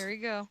mocktails. There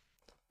you go.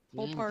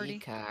 Whole D&D party.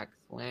 Cocks.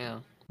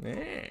 Wow.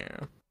 Yeah.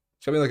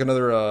 She got me like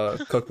another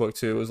cookbook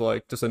too. It was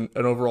like just an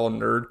overall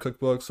nerd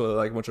cookbook, so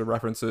like a bunch of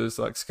references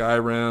to, like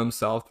Skyrim,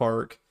 South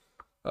Park,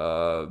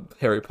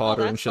 Harry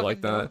Potter, and that's shit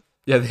like fucking dope. that.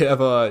 Yeah, they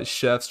have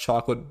chef's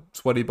chocolate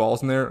sweaty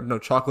balls in there. No,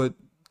 chocolate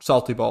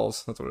salty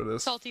balls. That's what it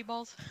is. Salty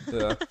balls.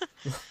 Yeah,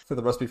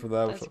 the recipe for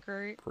that was That's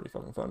great. pretty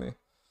fucking funny.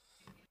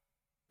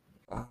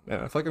 Oh, man,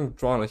 I feel like I'm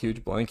drawing a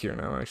huge blank here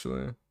now.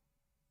 Actually.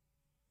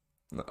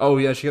 Oh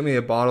yeah, she got me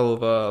a bottle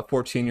of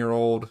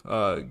 14-year-old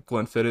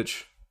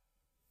Glenfiddich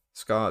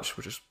Scotch,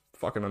 which is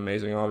fucking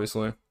amazing,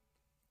 obviously.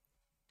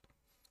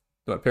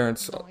 My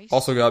parents Nice.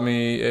 also got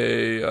me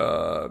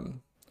a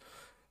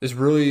this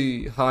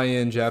really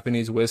high-end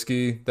Japanese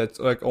whiskey that's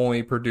like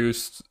only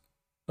produced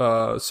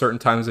certain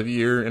times of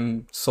year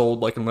and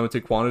sold like in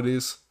limited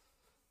quantities.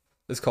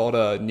 It's called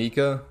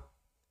Nika,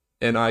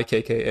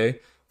 Nikka. If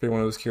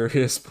anyone was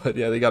curious, but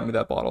yeah, they got me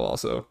that bottle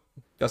also.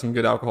 Got some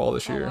good alcohol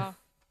this Oh year. wow.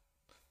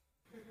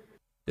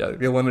 Yeah,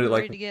 they limited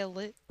Ready to like get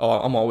lit. oh,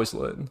 I'm always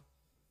lit.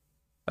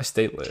 I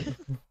stay lit.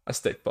 I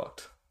stay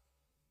fucked.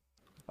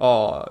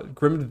 Oh,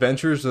 Grim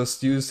Adventures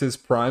just used his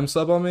Prime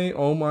sub on me.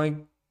 Oh my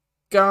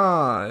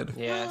god.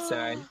 Yeah,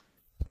 sorry.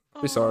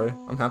 Be sorry.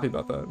 I'm happy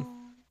about that. Aw.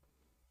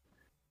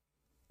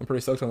 I'm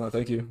pretty stoked on that.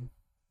 Thank you.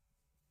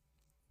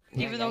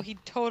 Yeah, Even though guy. he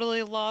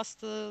totally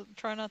lost the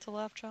try not to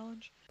laugh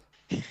challenge.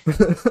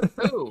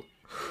 Who?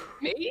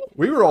 Me?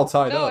 We were all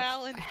tied No, up.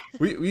 Alan.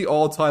 We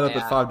all tied up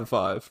Yeah. at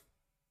 5-5.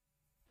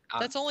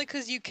 That's only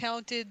because you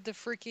counted the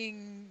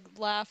freaking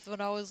laugh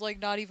when I was like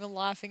not even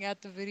laughing at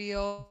the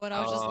video and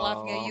I was just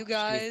laughing at you She's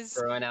guys.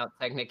 throwing out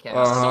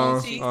technicalities.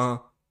 Salty.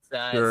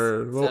 Sus,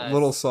 Sure.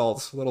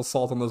 sus. Little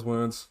salt on those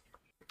wounds.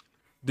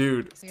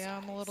 Dude, Yeah,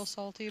 I'm a little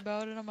salty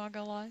about it, I'm not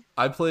gonna lie.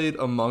 I played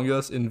Among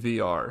Us in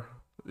VR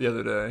the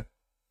other day.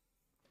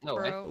 No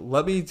way. Bro.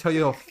 Let me tell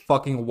you how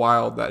fucking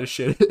wild that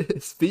shit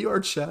is.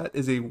 VR chat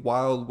is a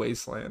wild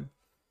wasteland.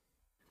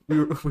 We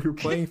were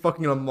playing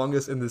fucking Among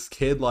Us, and this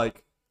kid,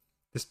 like,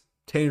 this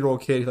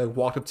 10-year-old kid, he like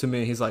walked up to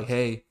me. He's like,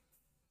 "Hey,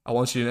 I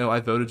want you to know I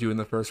voted you in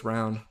the first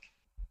round."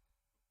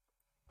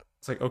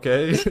 It's like,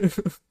 okay.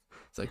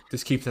 It's like,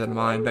 just keep that in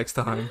mind next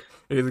time.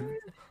 And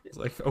he's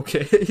like,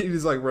 okay. He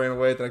just like ran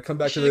away. Then I come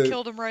back to Should have the.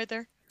 killed him right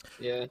there.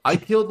 Yeah. I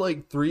killed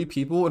like 3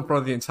 people in front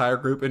of the entire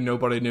group, and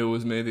nobody knew it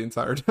was me the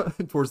entire time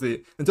towards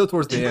the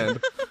end.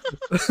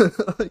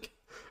 Like,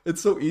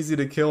 it's so easy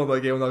to kill in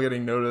that game without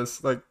getting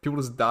noticed. Like, people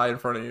just die in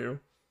front of you.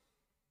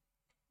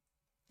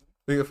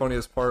 I think the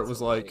funniest part was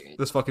like hilarious.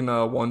 this fucking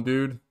one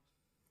dude.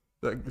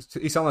 Like,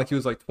 he sounded like he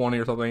was like 20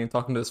 or something, and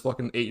talking to this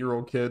fucking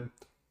 8-year-old kid.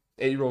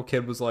 8-year-old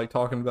kid was like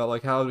talking about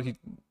like how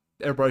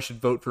everybody should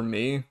vote for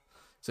me.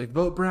 It's like,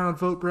 vote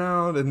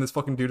Brown, and this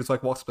fucking dude just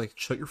like walks up like,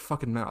 shut your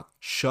fucking mouth.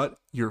 Shut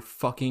your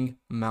fucking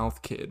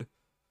mouth, kid.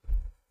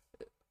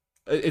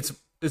 It's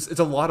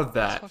a lot of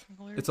That's that. fucking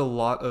hilarious. It's a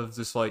lot of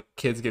just like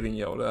kids getting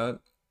yelled at.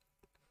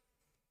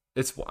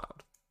 It's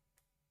wild.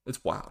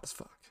 It's wild as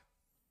fuck.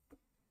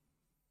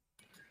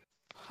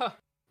 Huh.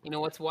 You know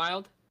what's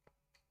wild?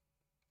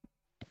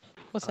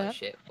 What's Oh that?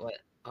 shit. What?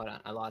 Hold on.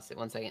 I lost it.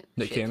 1 second.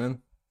 Nick Shit.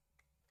 Cannon.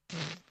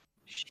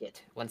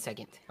 Shit. 1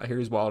 second. I hear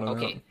he's wilding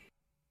Okay. out.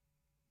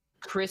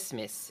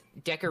 Christmas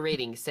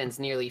decorating sends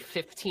nearly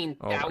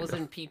 15,000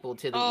 God. people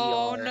to the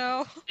Oh ER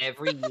no.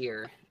 every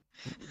year.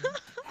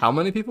 How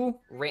many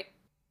people?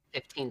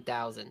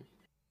 15,000.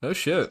 No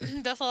shit.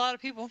 That's a lot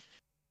of people.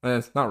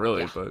 It's not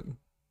really, Yeah. but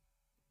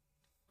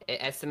It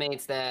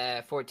estimates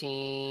that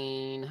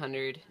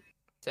 1,400,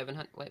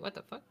 700. Wait, what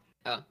the fuck?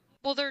 Oh,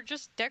 Well, they're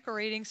just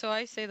decorating, so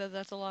I say that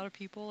that's a lot of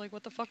people. Like,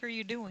 what the fuck are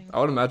you doing? I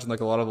would imagine like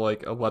a lot of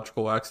like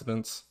electrical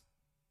accidents,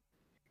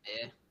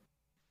 yeah.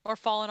 Or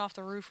falling off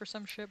the roof or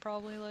some shit,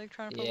 probably. Like,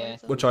 trying to put Yeah.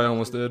 lights up. which I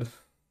almost did.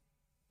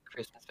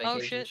 Christmas Oh,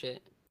 vacation shit.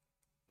 shit.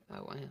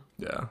 Oh, wow.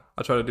 Yeah,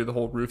 I tried to do the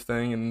whole roof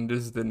thing and it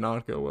just did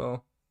not go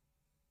well.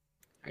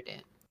 Heard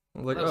that. I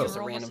was like, That was oh, just a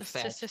You're random almost a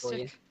fact for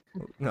you. statistic.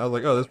 I was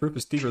like, oh, this roof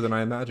is steeper than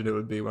I imagined it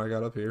would be when I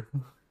got up here.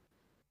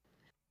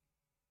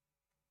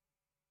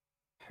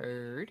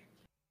 Heard.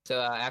 So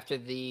after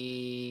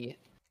the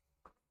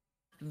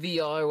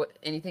VR,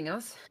 anything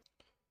else?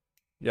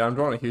 Yeah, I'm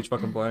drawing a huge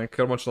fucking blank.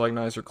 Got a bunch of like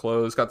nicer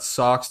clothes. Got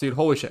socks, dude.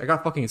 Holy shit, I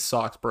got fucking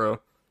socks, bro. You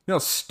know how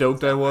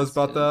stoked I was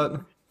about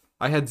that?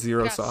 I had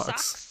 0 Got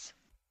socks.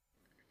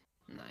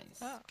 Nice.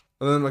 Oh.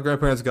 And then my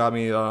grandparents got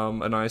me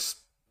a nice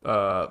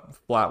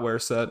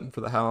flatware set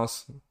for the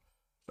house.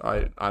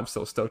 I'm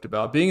still stoked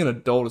about. Being an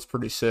adult is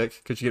pretty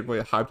sick because you get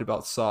really hyped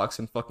about socks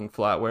and fucking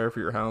flatware for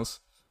your house.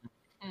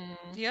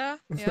 Yeah,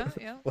 yeah,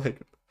 yeah.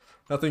 Like,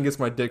 nothing gets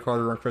my dick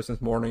harder on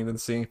Christmas morning than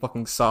seeing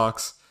fucking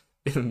socks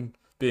and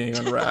being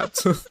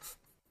unwrapped.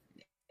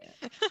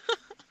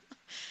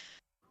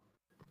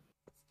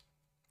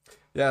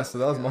 Yeah, so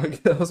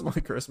that was my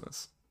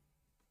Christmas.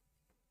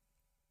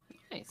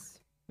 Nice.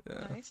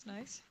 Yeah. Nice,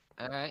 nice.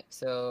 All right.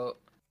 So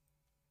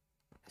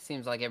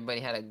seems like everybody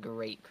had a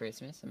great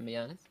Christmas. I'm gonna be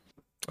honest.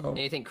 Oh,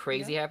 Anything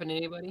crazy happen to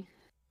anybody?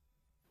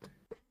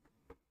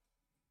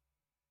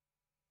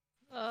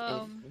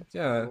 Anything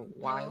yeah,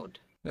 Wild.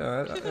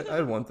 yeah. I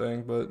had one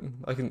thing, but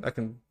I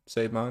can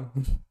say mine.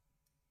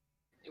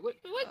 What?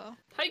 Oh.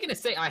 How you gonna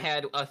say I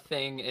had a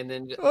thing and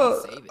then I'll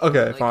Well, save it?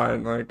 okay, Like,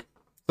 fine. Like,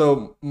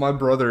 so my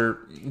brother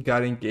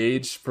got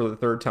engaged for the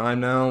third time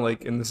now.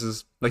 Like, and this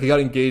is like he got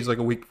engaged like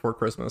a week before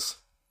Christmas.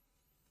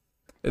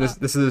 And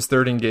this is his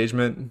third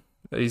engagement.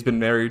 He's been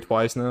married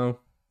twice now.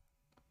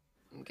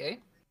 Okay.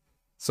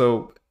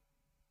 So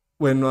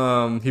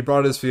when he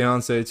brought his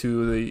fiance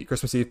to the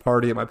Christmas Eve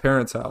party at my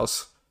parents'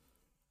 house,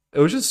 it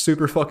was just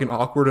super fucking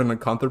awkward and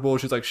uncomfortable.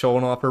 She's like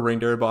showing off her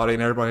ring to everybody,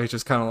 and everybody's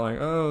just kind of like,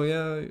 "Oh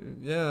yeah,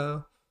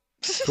 yeah,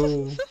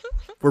 cool."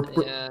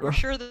 Yeah. We're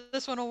sure that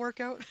this one will work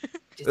out.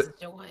 Just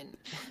join.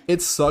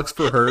 It sucks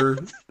for her.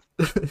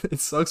 It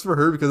sucks for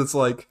her because it's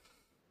like,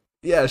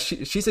 yeah,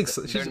 she's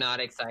They're not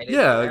excited.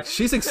 yeah, for like,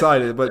 she's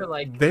excited, but They're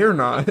like- they're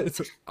not.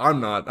 I'm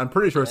not. I'm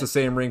pretty sure it's the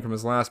same ring from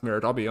his last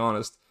marriage. I'll be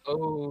honest.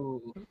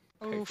 Oh,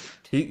 Oof.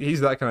 He's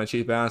that kind of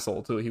cheap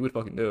asshole too. He would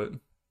fucking do it.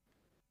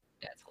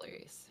 that's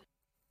hilarious.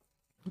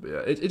 But yeah,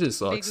 it just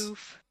Big sucks.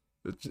 oof.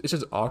 It's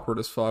just awkward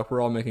as fuck. We're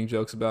all making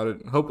jokes about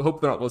it. Hope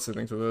they're not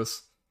listening to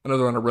this. I know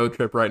they're on a road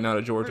trip right now to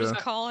We're Georgia. just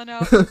calling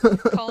out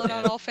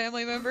all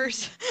family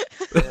members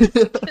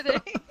today.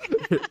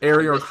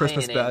 Airing our Just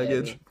Christmas saying, Aunt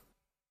baggage. Debbie.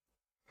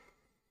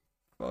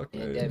 Fuck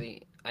And me.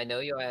 Debbie, I know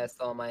your ass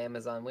saw my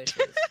Amazon wish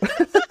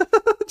list.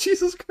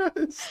 Jesus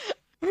Christ.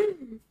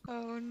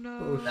 Oh no.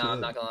 Oh, No, I'm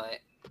shit. not gonna lie.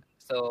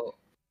 So,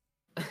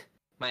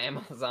 my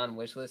Amazon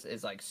wish list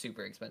is like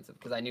super expensive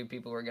because I knew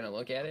people were gonna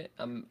look at it.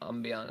 I'm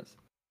gonna be honest.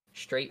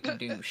 Straight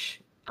douche.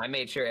 I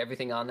made sure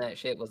everything on that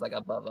shit was like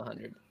above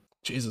 100.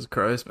 Jesus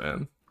Christ,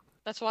 man.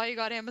 That's why you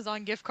got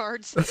Amazon gift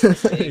cards.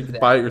 You can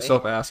buy it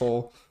yourself,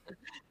 asshole.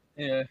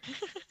 Yeah,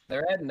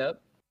 they're adding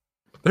up.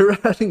 They're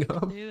adding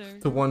up See, there,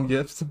 to one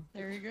gift.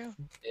 there you go.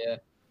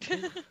 Yeah.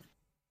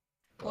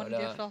 One But,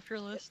 gift off your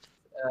list.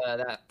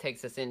 That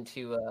takes us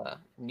into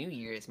New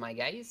Year's, my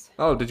guys.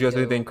 Oh, did you guys have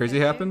So- anything crazy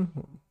Okay. happen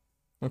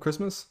on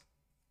Christmas?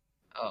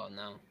 Oh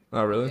no.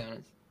 Oh, To really? be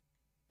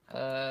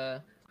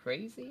honest.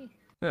 Crazy.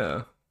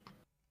 Yeah.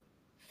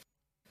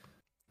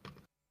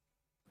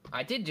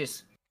 I did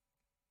just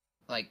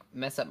like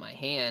mess up my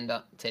hand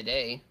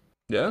today.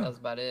 That Yeah? was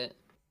about it.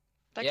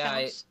 That Yeah,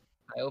 counts.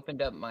 I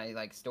opened up my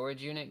like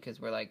storage unit because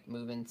we're like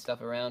moving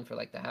stuff around for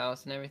like the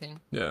house and everything.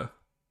 Yeah.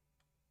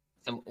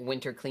 Some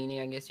winter cleaning,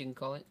 I guess you can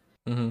call it.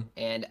 Mm-hmm.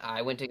 And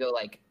I went to go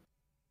like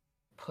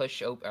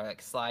push open or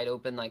like slide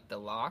open like the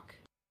lock,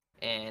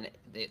 and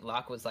the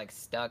lock was like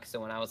stuck. So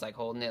when I was like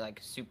holding it like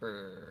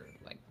super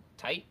like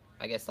tight,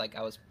 I guess like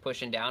I was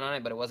pushing down on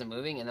it, but it wasn't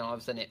moving. And then all of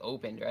a sudden it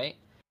opened, right?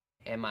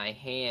 And my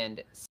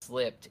hand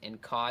slipped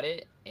and caught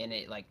it, and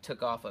it like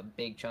took off a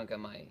big chunk of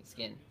my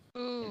skin.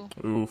 Ooh.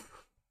 Oof.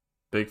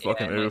 Big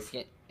fucking and my oof.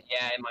 skin,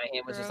 yeah, and my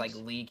hand was just like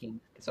Gross. leaking.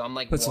 So I'm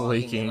like It's walking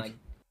leaking. and like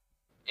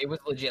it was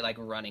legit like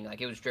running,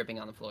 like it was dripping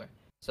on the floor.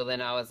 So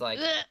then I was like,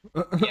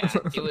 Ugh. yeah,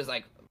 it was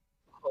like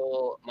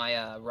whole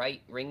my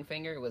right ring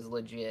finger was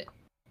legit.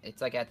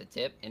 It's like at the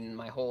tip, and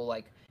my whole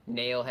like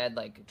nail had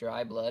like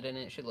dry blood in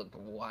it. Shit looked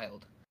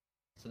wild.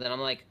 So then I'm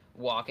like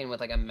walking with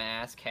like a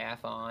mask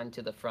half on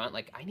to the front,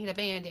 like I need a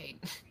band-aid.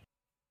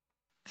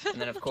 And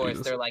then of course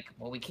Jesus. they're like,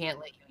 well, we can't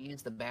let you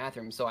use the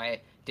bathroom. So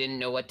I didn't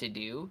know what to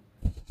do.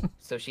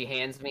 So she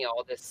hands me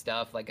all this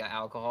stuff, like an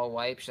alcohol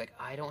wipe. She's like,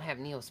 I don't have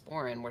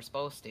Neosporin. We're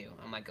supposed to.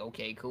 I'm like,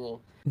 okay,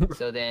 cool.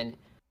 So then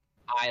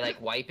I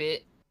like wipe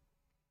it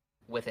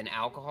with an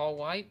alcohol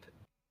wipe,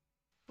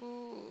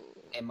 Ooh.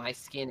 and my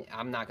skin,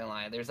 I'm not gonna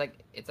lie, there's like,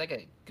 it's like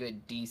a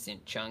good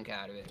decent chunk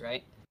out of it,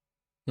 right?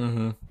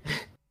 Mm-hmm.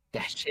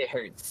 That shit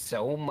hurts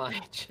so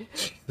much.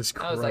 Jesus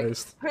I was like,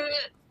 Christ.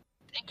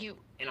 thank you.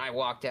 And I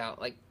walked out,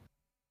 like,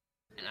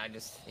 and I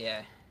just,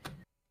 yeah.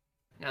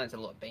 Now there's a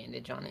little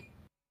bandage on it.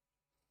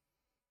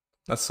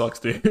 That sucks,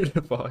 dude.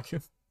 Fuck.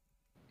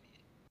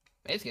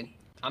 It's good.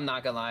 I'm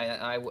not gonna lie,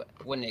 I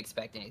wouldn't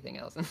expect anything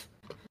else. I'm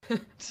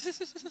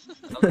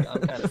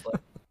kind of slow.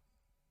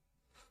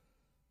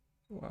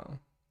 Wow.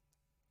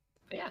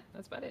 But yeah,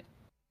 that's about it.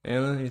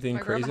 Anna, anything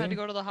My crazy? grandma had to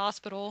go to the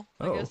hospital.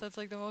 I Oh. guess that's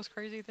like the most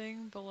crazy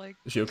thing, but like,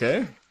 Is she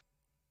okay?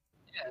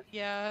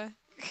 yeah,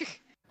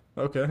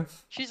 Okay.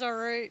 she's all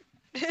right.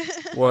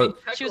 What?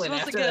 She was Chuckling supposed to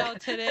after get that.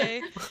 out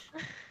today,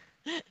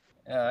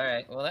 All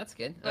right, well that's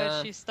good.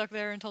 but she's stuck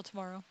there until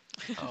tomorrow.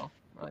 Oh,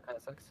 well, that kind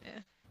of sucks. Yeah.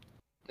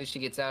 At least she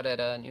gets out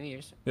at New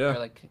Year's. Yeah. Or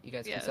like you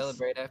guys Yes. can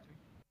celebrate after.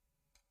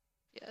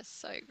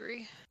 Yes, I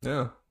agree.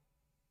 Yeah.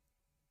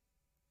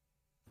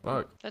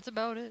 Fuck. That's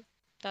about it.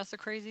 That's the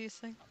craziest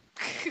thing.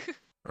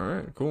 All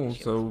right, cool.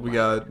 Shit So was we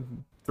got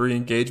 3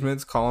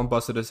 engagements. Colin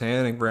busted his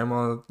hand, and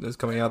Grandma is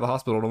coming out of the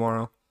hospital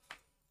tomorrow.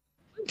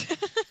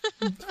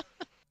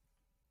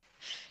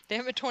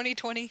 Damn it,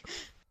 2020.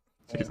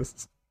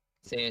 Jesus.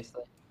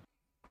 Seriously.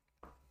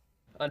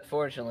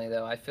 Unfortunately,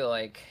 though, I feel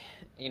like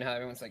you know how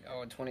everyone's like,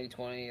 "Oh,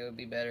 2020 it would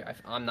be better."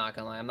 I'm not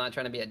gonna lie. I'm not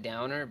trying to be a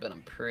downer, but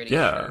I'm pretty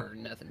Yeah. sure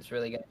nothing's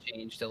really gonna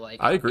change till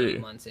like I agree.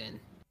 8 months in.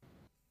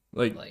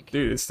 Like,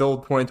 dude, it's still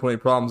 2020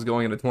 problems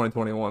going into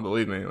 2021.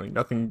 Believe me, like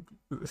nothing.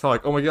 It's not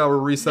like, oh my god, we're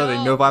resetting.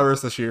 No No.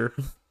 virus this year.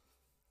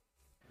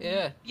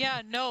 Yeah.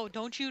 Yeah, no,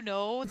 don't you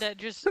know that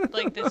just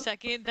like the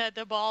second that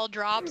the ball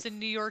drops in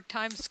New York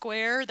Times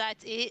Square,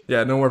 that's it.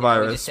 Yeah, no more Yeah,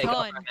 we virus. just take off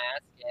our Done.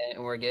 mask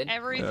and we're good.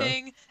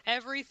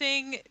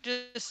 Everything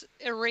just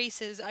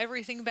erases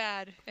everything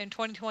bad, and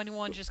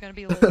 2021 is just gonna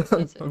be lit. That's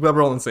it. I'm glad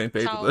we're all on the same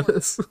page How with it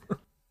this.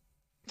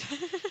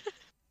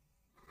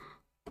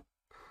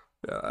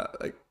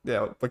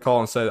 Yeah, like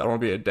Colin said, I don't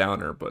want to be a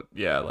downer, but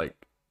yeah, like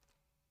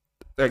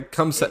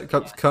come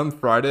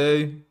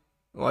Friday,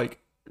 like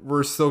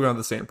we're still gonna have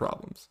the same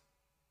problems,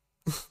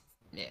 Yeah,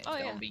 it's Oh,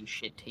 gonna yeah. be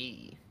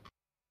shitty.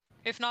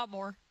 If not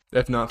more.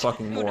 if not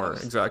fucking Who more.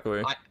 knows?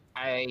 Exactly.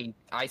 I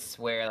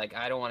swear, like,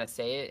 I don't want to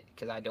say it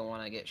because I don't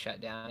want to get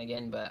shut down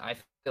again, but I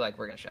feel like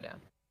we're gonna shut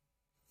down.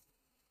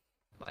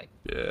 Like,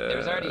 Yeah.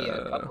 there's already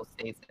a couple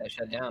states that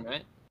shut down,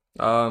 right?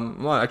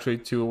 I'm not actually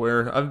too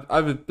aware.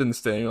 I've been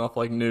staying off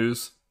like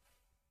news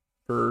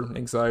for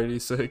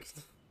anxiety's sake.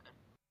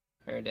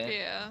 Heard it.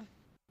 Yeah.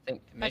 I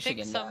think I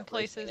Michigan. think some got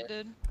places it.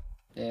 did.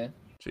 Yeah.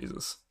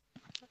 Jesus.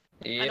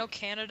 I know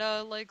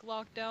Canada like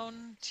locked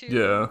down too.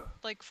 Yeah,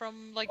 Like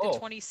from like the Oh.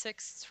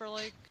 26th for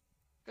like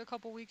a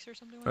couple weeks or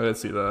something. I did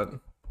see that.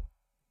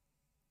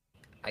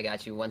 I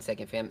got you. 1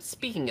 second, fam.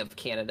 Speaking of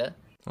Canada,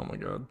 Oh my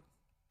god.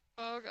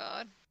 Oh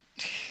god.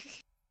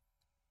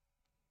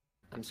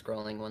 I'm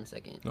scrolling 1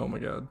 second. Oh my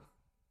god.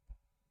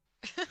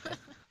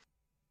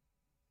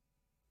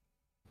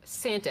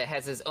 Santa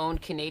has his own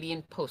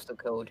Canadian postal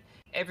code.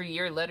 Every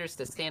year, letters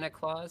to Santa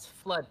Claus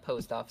flood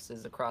post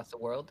offices across the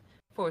world,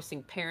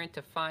 forcing parents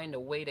to find a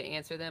way to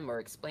answer them or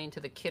explain to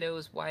the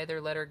kiddos why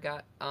their letter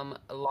got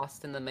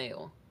lost in the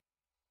mail.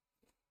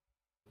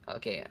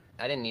 Okay,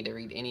 I didn't need to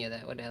read any of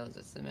that. What the hell is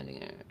this?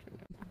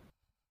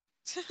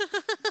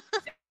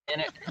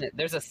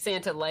 There's a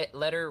Santa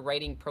letter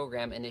writing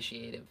program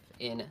initiative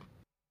in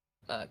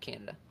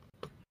Canada.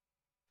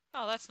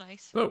 Oh, that's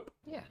nice. Oh.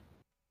 Yeah.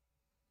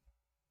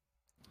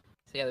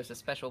 So yeah, there's a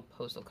special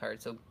postal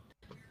card. So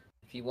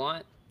if you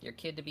want your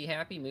kid to be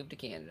happy, move to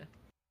Canada.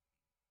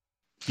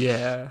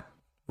 Yeah.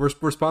 We're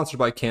sponsored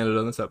by Canada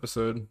in this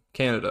episode.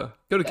 Canada.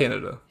 Go to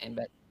Canada. And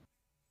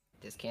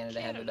does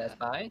Canada have a Best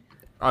Buy?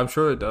 I'm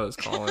sure it does,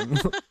 Colin.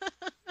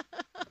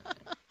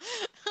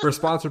 We're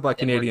sponsored by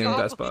Then we're Canadian good.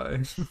 Best Buy.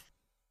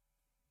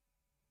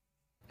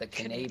 The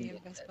Canadian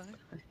Best Buy.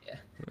 Yeah.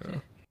 Yeah.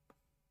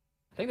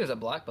 I think there's a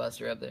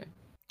Blockbuster up there.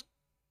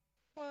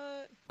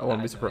 What? I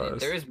won't be have no idea. surprised.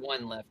 There is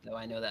one left, though.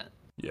 I know that.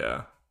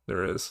 Yeah,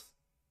 there is.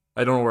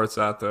 I don't know where it's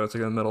at though. It's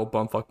like in the middle of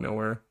bumfuck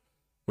nowhere,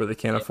 where they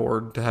can't Yeah.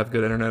 afford to have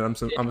good internet.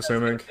 I'm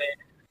assuming. I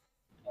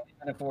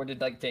can't afford to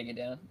like take it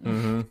down.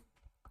 Mm-hmm.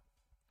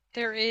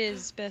 There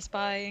is Best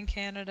Buy in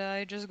Canada.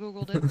 I just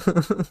googled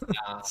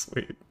it.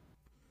 Sweet.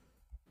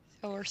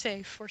 So we're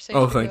safe. We're safe.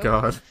 Oh, to thank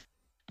go. God.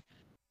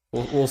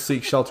 We'll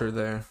seek shelter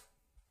there.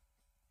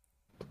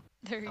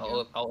 There you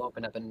go. I'll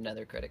open up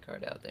another credit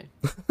card out there.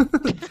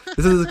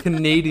 This is a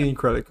Canadian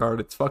credit card.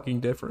 It's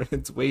fucking different.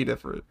 It's way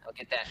different. I'll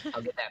get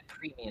that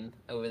premium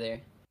over there.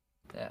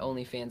 That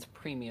OnlyFans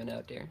premium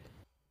out there.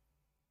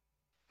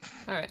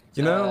 All right.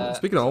 You know,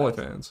 speaking of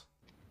so- OnlyFans.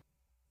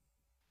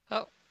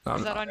 Oh, Um,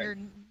 is that on your?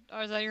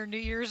 Is that your New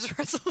Year's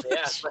resolution?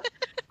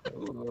 Yeah.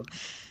 Ooh.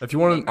 if you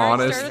want an All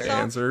right, honest start us off.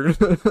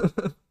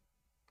 answer,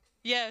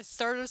 Yeah,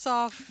 start us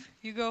off.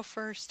 You go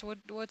first.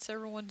 What's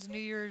everyone's New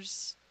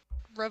Year's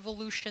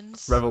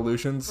resolutions?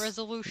 revolutions.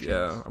 Resolutions.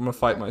 Yeah, I'm gonna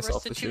fight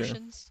myself this year.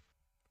 Restitutions.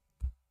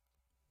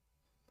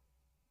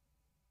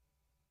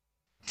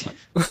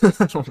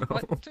 I don't know.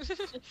 What?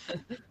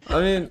 I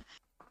mean,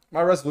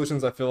 my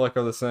resolutions I feel like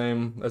are the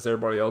same as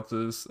everybody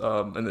else's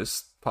in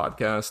this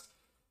podcast.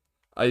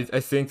 I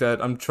think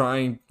that I'm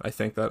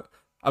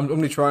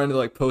gonna be trying to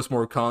like post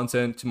more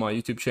content to my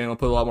YouTube channel,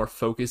 put a lot more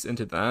focus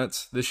into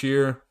that this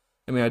year.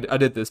 I mean, I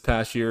did this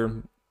past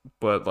year,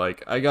 but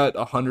like I got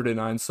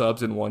 109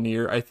 subs in 1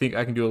 year. I think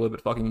I can do a little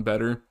bit fucking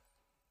better.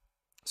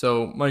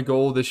 So my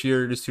goal this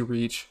year is to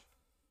reach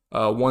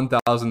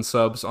 1,000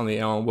 subs on the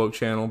Alan Woke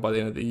channel by the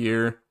end of the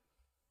year,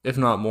 if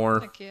not more.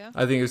 Heck yeah.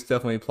 I think it's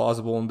definitely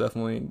plausible and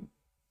definitely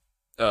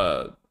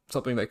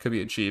something that could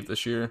be achieved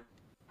this year.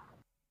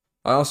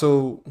 I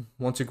also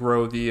want to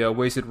grow the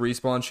Wasted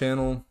Respawn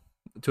channel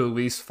to at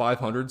least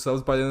 500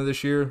 subs by the end of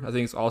this year. I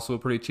think it's also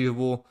pretty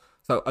achievable.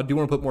 So I do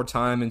want to put more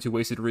time into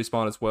Wasted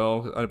Respawn as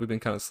well. We've been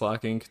kind of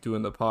slacking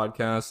doing the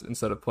podcast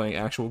instead of playing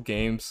actual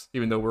games,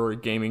 even though we're a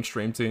gaming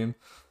stream team.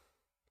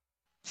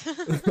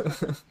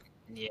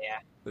 Yeah.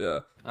 Yeah.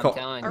 I'm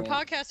telling Our you.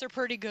 podcasts are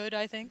pretty good,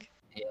 I think.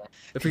 Yeah.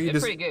 If we They're could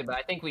just, pretty good, but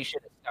I think we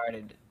should have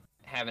started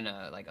having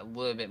a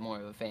little bit more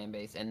of a fan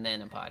base and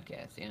then a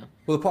podcast, you know?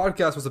 well, the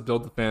podcast was to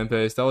build the fan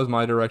base. That was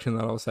my direction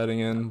that I was heading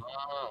in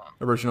Oh,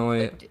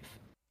 originally.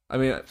 I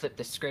mean, flip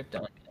the script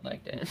on it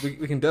like that.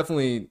 we can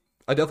definitely,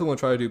 I definitely want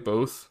to try to do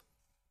both.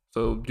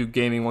 So do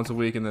gaming once a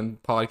week and then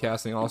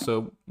podcasting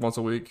also once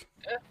a week.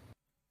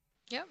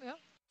 Yep, yep.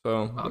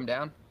 So I'm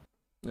down.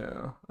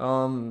 yeah.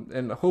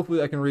 And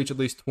hopefully I can reach at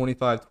least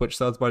 25 Twitch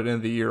subs by the end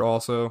of the year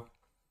also.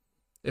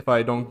 If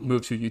I don't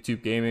move to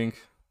YouTube gaming,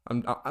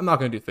 I'm not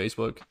gonna do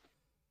Facebook.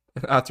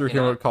 After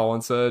hearing what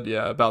Colin said,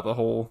 yeah, about the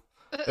whole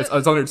it's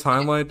on your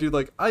timeline, dude.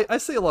 Like I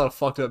say a lot of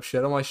fucked up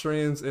shit on my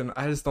streams, and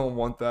I just don't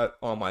want that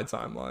on my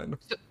timeline.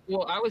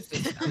 Well,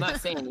 I'm not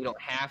saying you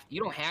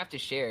don't have to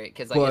share it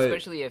because like But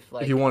especially if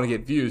like if you want to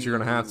get views, you're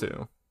gonna have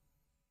to.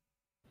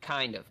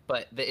 kind of,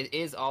 but it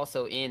is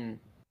also in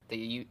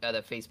the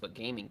Facebook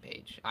gaming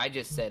page. I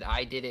just said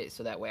I did it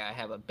so that way I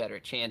have a better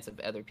chance of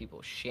other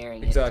people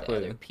sharing Exactly. it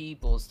to other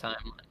people's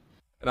timeline.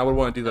 And I would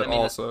want to do that I mean,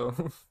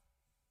 also.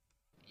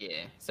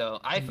 Yeah, so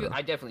I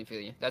definitely feel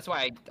you. That's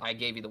why I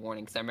gave you the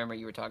warning because I remember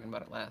you were talking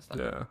about it last time.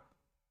 Yeah.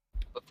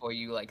 Before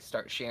you like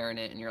start sharing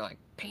it and you're like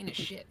pain as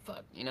shit,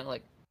 fuck,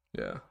 like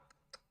Yeah.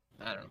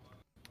 I don't know.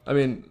 I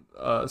mean,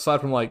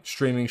 aside from like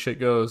streaming shit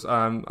goes,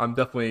 I'm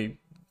definitely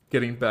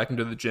getting back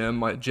into the gym.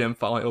 My gym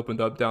finally opened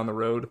up down the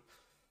road,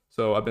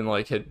 so I've been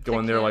like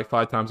going there like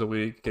 5 times a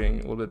week, getting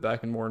a little bit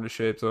back and more into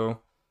shape. So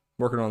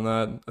working on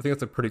that. I think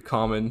that's a pretty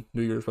common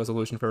New Year's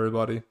resolution for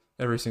everybody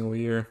every single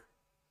year.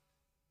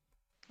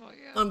 Oh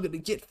yeah. I'm gonna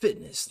get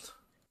fitness.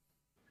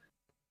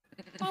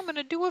 I'm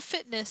gonna do a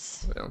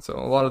fitness. Yeah, so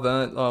a lot of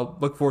that.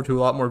 Look forward to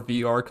a lot more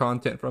VR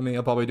content from me.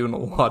 I'll probably doing a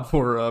lot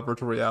more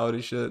virtual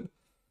reality shit.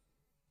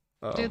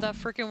 Dude, that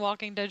freaking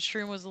Walking Dead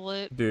stream was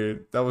lit.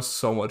 Dude, that was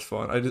so much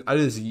fun. I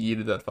just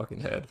yeeted that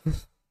fucking head.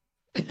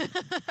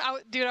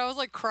 Dude, I was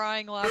like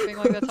crying, laughing.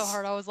 Like that's how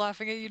hard I was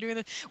laughing at you doing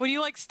this. When you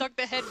like stuck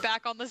the head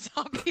back on the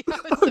zombie, I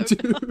was so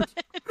done.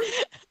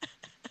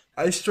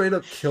 I straight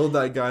up killed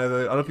that guy. I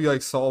don't know if you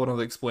like saw when I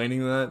was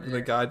explaining that.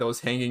 The guy that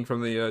was hanging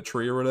from the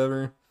tree or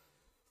whatever.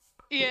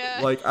 Yeah.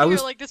 Like I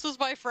was like, this was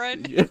my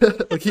friend. Yeah,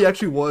 like he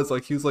actually was.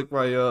 Like he was like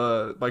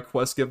my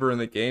quest giver in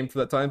the game for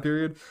that time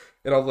period.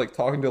 And I was like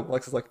talking to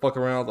Alexis, like fuck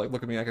around, like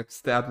look at me, I could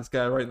stab this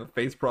guy right in the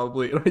face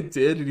probably. And I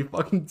did, and he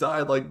fucking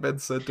died like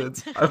mid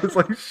sentence. I was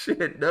like,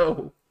 shit,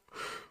 no.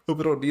 Hope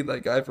I don't need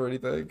that guy for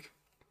anything.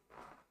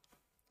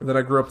 And then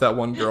I grew up that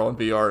one girl in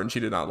VR, and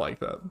she did not like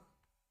that.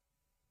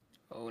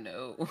 Oh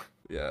no.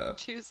 Yeah.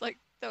 She was like,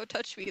 don't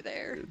touch me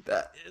there.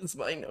 That is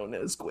my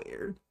no-no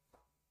square.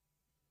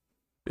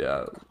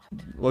 Yeah.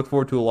 Look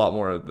forward to a lot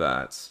more of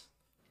that.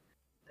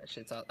 That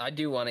shit's all. I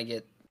do want to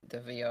get the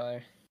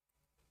VR.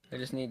 I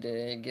just need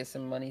to get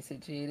some money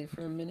situated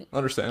for a minute.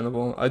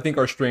 Understandable. I think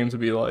our streams would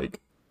be like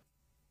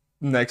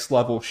next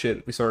level shit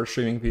if we started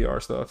streaming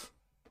VR stuff.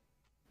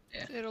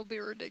 Yeah. It'll be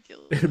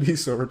ridiculous. It'd be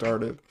so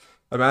retarded.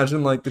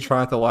 Imagine like the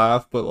trying to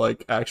laugh, but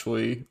like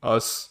actually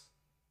us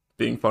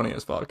being funny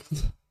as fuck.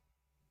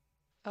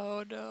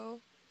 Oh no.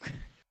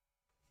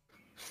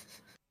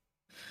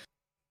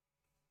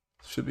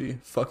 Should be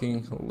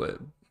fucking lit.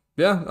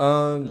 Yeah,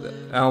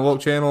 Alan Woke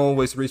channel,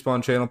 Wasted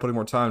Respawn channel, putting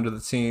more time to the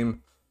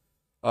team,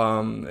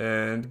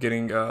 and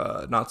getting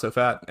not so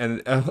fat.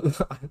 And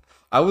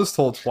I was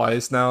told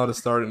twice now to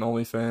start an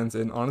OnlyFans,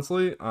 and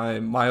honestly,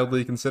 I'm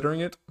mildly considering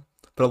it.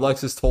 But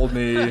Alexis told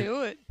me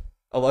Do it.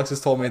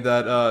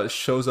 that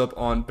shows up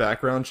on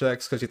background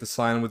checks because you have to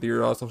sign with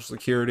your social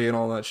security and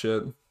all that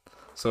shit.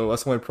 So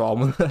that's my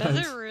problem with that.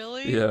 Does it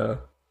really? Yeah.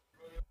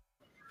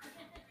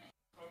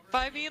 But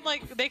I mean,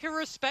 like, they can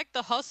respect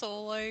the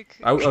hustle, like...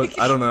 I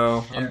don't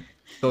know. I'm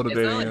still It's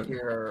debating not like it.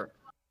 you're.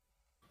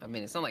 I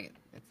mean, it's not like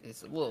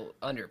it's a little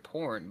under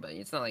porn, but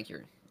it's not like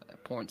you're a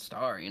porn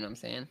star. You know what I'm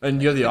saying? And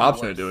Like, you have the it could be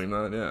option of worse. doing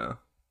that, yeah.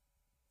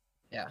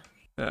 Yeah.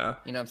 Yeah.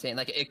 You know what I'm saying?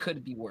 Like it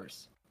could be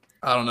worse.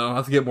 I don't know. I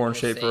have to get more in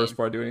Just shape saying. first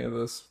before I do any of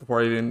this.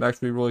 Before I even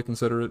actually really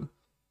consider it.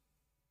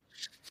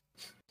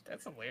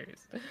 That's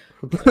hilarious.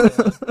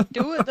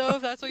 Do it, though,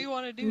 if that's what you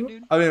want to do,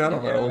 dude. I mean, I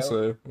don't Yeah, know. We'll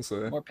well. see. We'll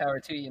see. More power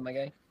to you, my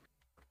guy.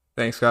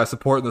 Thanks, guys.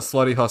 Supporting the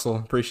slutty hustle.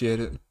 Appreciate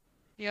it.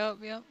 Yep.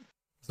 That's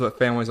what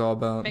family's all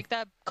about. Make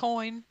that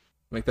coin.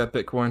 Make that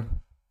Bitcoin.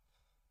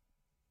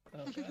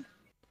 Okay.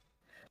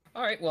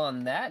 All right. Well,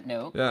 on that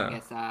note, Yeah.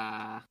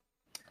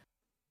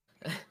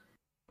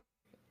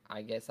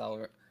 I guess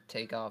I'll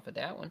take off of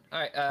that one. All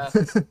right.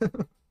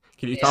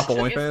 Can you yeah, top I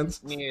guess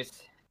OnlyFans? New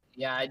Year's.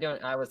 Yeah, I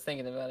don't. I was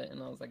thinking about it,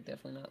 and I was like,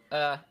 definitely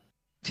not.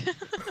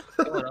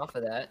 Going off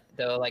of that,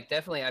 though, like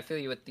definitely, I feel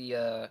you with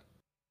the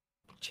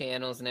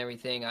channels and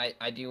everything.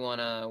 I do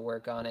want to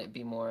work on it,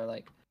 be more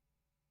like,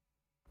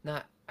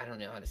 not. I don't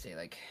know how to say,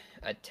 like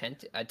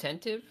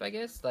attentive. I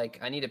guess like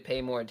I need to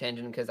pay more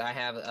attention because I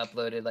have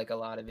uploaded like a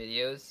lot of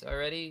videos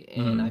already,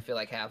 and I feel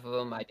like half of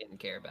them I didn't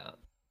care about.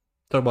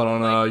 Talk about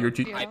on Like, your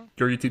yeah.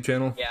 YouTube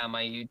channel. Yeah,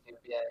 my YouTube.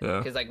 Yeah. Yeah.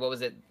 Because like, what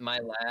was it? My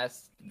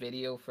last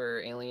video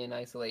for Alien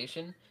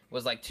Isolation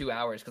was like 2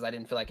 hours because I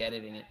didn't feel like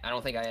editing it. I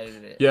don't think I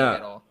edited it Yeah,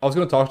 at all. I was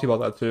gonna talk to you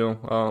about that too.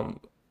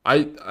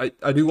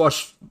 I do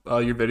watch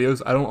your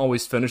videos. I don't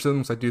always finish them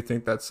because I do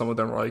think that some of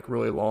them are like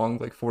really long,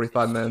 like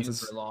 45 minutes.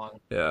 Super Is long.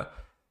 yeah.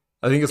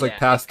 I think it's like Yeah,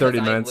 past it's 'cause 30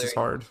 I minutes is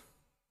literally- hard.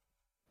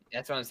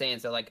 That's what I'm saying.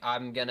 So like,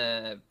 I'm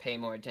gonna pay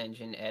more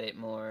attention, edit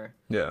more.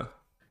 Yeah.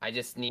 I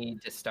just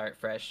need to start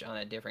fresh on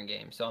a different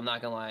game. So I'm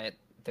not gonna lie,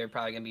 they're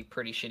probably gonna be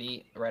pretty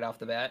shitty right off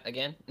the bat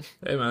again.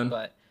 Hey man.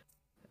 But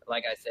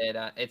like I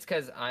said, it's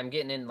because I'm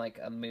getting in like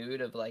a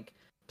mood of like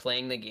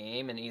playing the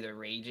game and either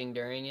raging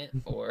during it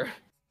or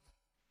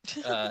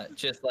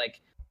just like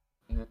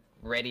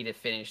ready to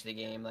finish the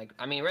game. Like,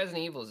 I mean,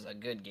 Resident Evil is a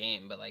good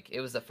game, but like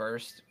it's the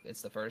first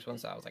one,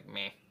 so I was like,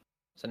 meh.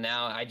 So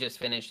now I just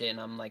finished it and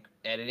I'm like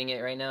editing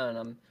it right now and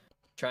I'm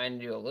trying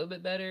to do a little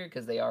bit better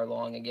because they are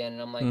long again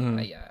and I'm like,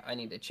 Mhm. yeah, I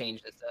need to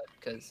change this up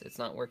because it's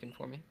not working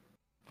for me.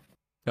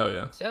 Oh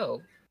yeah.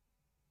 So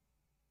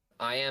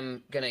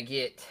I'm gonna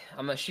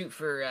shoot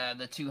for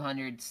the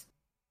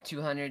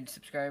 200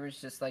 subscribers,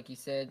 just like you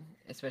said,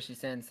 especially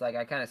since like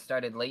I kind of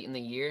started late in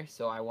the year,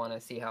 so I want to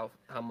see how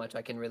much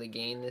I can really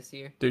gain this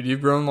year. Dude,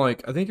 you've grown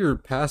like I think you're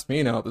past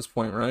me now at this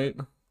point, right?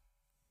 If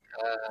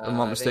I'm not I think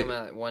I'm mistaken.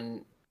 at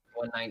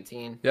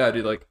 119. Yeah,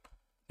 dude, like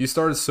you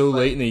started so But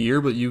late in the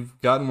year, but you've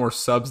gotten more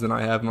subs than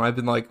I have, and I've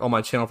been like on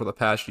my channel for the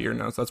past year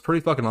now. So that's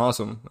pretty fucking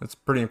awesome. It's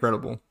pretty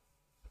incredible.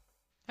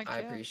 Heck I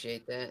yeah.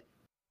 appreciate that.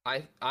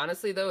 I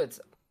honestly though, it's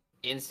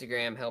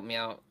Instagram helped me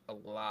out a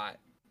lot.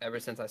 Ever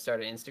since I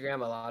started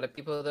Instagram, a lot of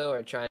people though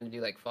are trying to do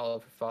like follow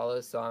for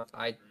follows. So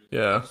I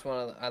Yeah. just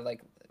want to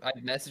I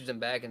message them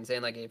back and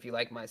saying like if you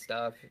like my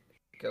stuff,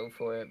 go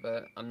for it.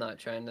 But I'm not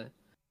trying to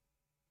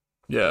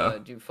Yeah.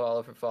 do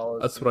follow for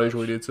follows That's too what I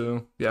usually much. do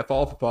too. Yeah,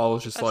 follow for follow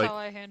is just That's like how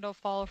I handle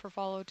follow for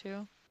follow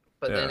too.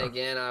 But then yeah.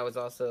 again, I was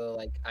also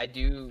like, I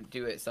do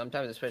it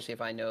sometimes, especially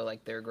if I know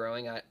like they're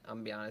growing. I'm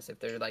gonna be honest, if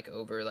they're like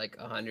over like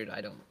 100,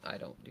 I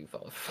don't do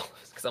follow for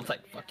follows because I'm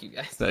like, fuck you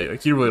guys. Hey,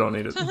 like you really don't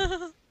need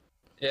it.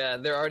 Yeah,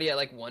 they're already at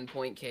like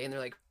 1.k and they're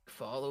like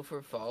follow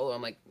for follow.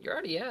 I'm like, you're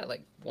already at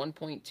like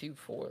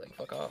 1.24. Like,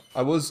 fuck off.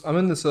 I'm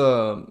in this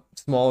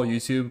small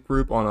YouTube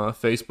group on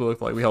Facebook.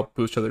 Like we help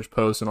boost each other's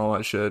posts and all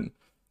that shit.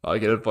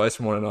 Get advice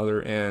from one another,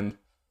 and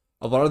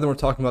a lot of them were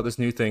talking about this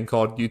new thing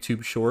called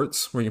YouTube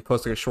Shorts, where you can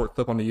post like a short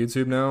clip onto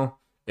YouTube now,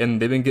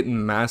 and they've been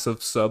getting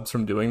massive subs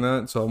from doing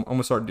that. So I'm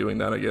gonna start doing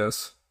that, I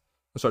guess.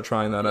 I'll start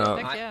trying that Yeah, out.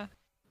 Heck yeah.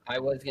 I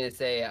was gonna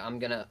say I'm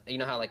gonna, you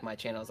know how like my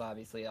channel's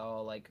obviously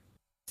all like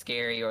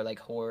scary or like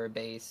horror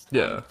based.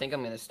 Yeah. I think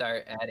I'm gonna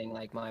start adding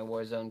like my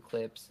Warzone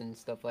clips and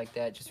stuff like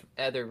that, just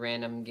other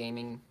random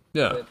gaming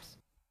Yeah. clips.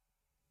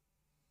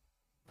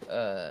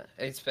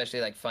 Especially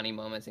like funny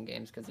moments in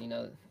games, because you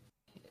know,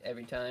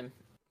 every time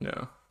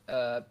Yeah.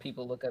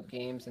 people look up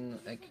games and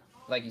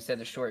like you said,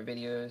 the short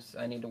videos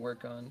I need to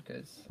work on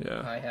because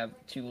Yeah. I have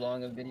too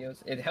long of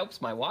videos. It helps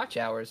my watch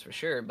hours for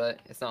sure, but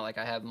it's not like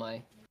I have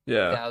my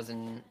Yeah.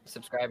 1,000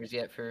 subscribers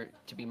yet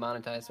to be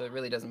monetized, so it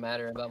really doesn't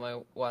matter about my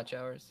watch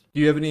hours.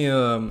 Do you have any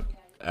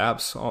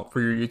apps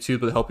for your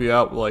YouTube that help you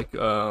out? Like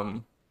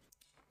I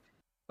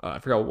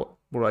forgot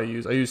what I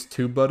use. I use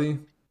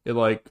TubeBuddy. It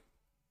like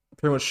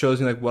pretty much shows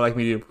me like what I can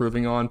be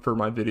improving on for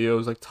my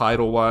videos, like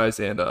title wise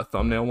and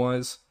thumbnail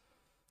wise.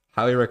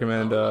 Highly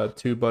recommend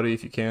TubeBuddy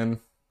if you can.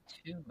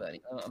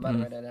 TubeBuddy. Oh, I'm about to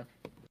write that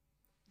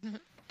down.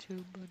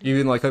 Too buddy.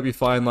 Even like help you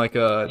find like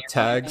Your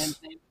tags.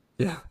 man's name?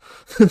 Yeah.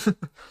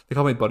 They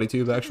call me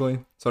BuddyTube actually,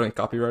 so I didn't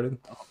copyrighted.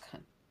 Oh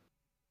god.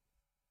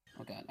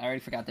 Oh god. I already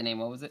forgot the name.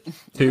 What was it?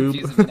 Tube.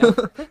 Confusing me now.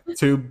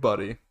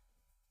 TubeBuddy.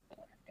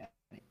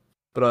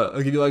 But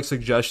I'll give you like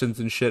suggestions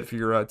and shit for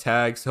your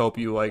tags to help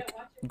you like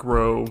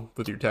grow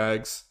with your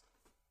tags.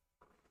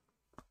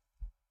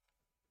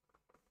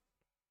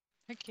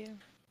 Heck yeah.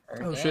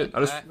 Oh shit!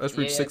 I just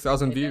reached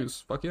 6,000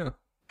 views. Fuck yeah.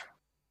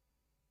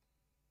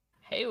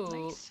 Hey.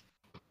 Nice.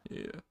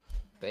 Yeah.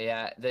 But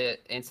yeah, the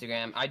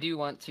Instagram. I do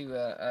want to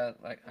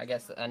like I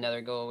guess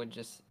another goal would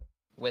just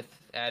with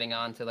adding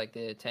on to like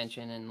the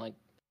attention and like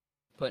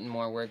putting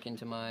more work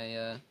into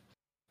my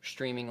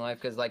streaming life,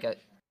 because like I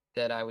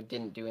said,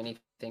 didn't do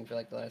anything for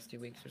like the last 2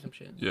 weeks or some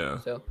shit. Yeah.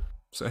 So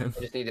Same. I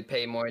just need to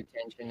pay more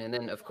attention, and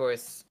then of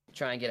course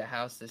try and get a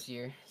house this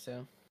year.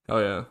 So Oh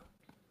yeah.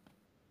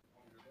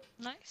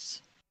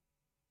 Nice.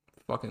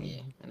 Fucking. yeah,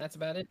 and that's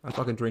about it. I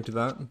fucking drink to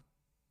that.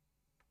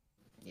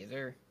 Yes,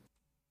 sir.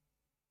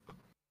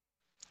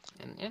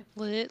 And yeah,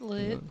 Lit.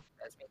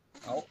 that's me.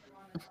 Oh,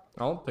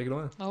 I'll take it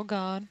away. Oh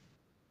god.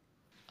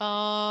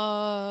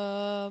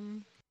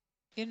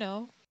 You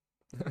know.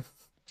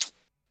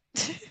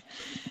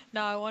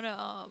 No, I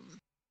wanna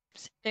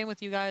same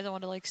with you guys. I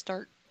want to like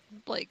start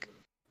like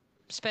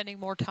spending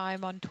more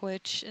time on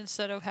Twitch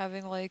instead of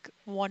having like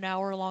 1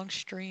 hour long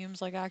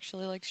streams. Like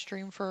actually like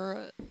stream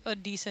for a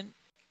decent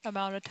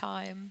amount of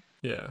time.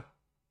 Yeah.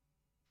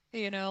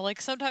 You know,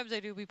 like sometimes I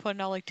do be putting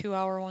out like 2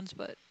 hour ones,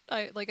 but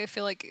I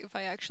feel like if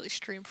I actually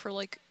stream for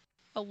like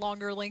a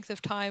longer length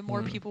of time,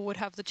 more people would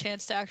have the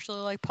chance to actually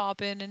like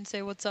pop in and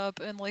say what's up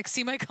and like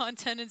see my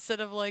content instead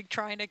of like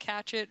trying to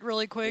catch it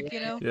really quick, you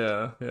know?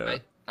 Yeah. Yeah.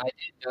 I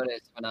did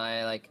notice when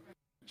I like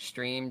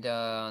streamed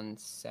on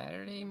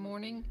Saturday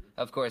morning.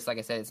 Of course, like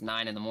I said, it's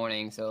 9 in the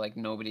morning, so like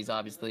nobody's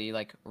obviously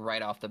like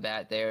right off the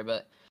bat there.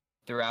 But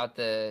throughout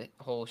the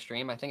whole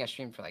stream, I think I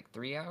streamed for like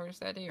 3 hours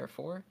that day or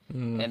 4.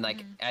 Mm. And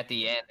like at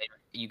the end,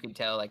 you could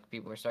tell like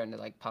people were starting to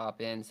like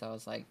pop in. So I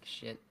was like,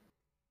 shit.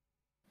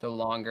 The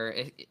longer,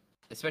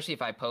 especially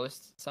if I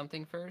post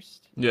something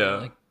first. Yeah.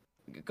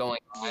 Like going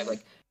live,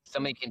 like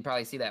somebody can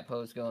probably see that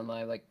post going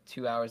live like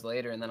 2 hours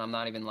later, and then I'm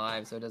not even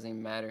live, so it doesn't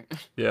even matter.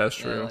 Yeah, that's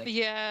You know, true. like,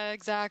 Yeah,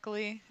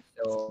 exactly.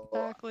 so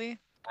Exactly.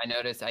 I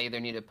noticed I either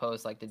need to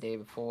post like the day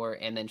before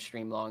and then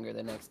stream longer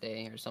the next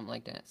day or something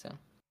like that. So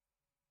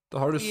The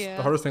hardest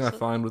Yeah, thing I so-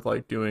 find with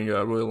like doing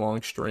really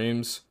long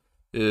streams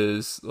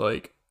is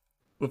like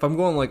if I'm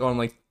going like on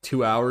like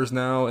 2 hours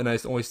now, and I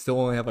still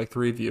only have like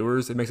 3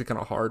 viewers, it makes it kind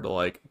of hard to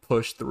like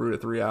push through to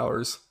 3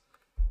 hours,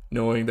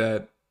 knowing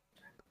that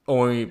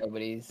only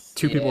Nobody's.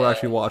 2 people are Yeah,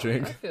 actually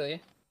watching. I feel you.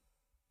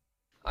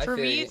 For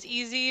me, it's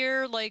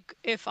easier like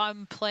if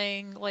I'm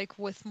playing like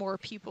with more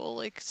people.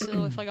 Like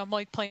so, if like I'm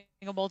like playing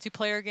a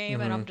multiplayer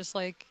game and I'm just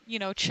like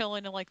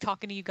chilling and like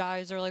talking to you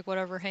guys or like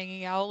whatever,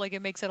 hanging out. Like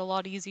it makes it a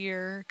lot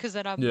easier because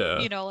then I'm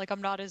Yeah. like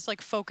I'm not as like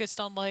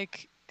focused on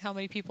like how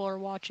many people are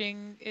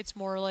watching. It's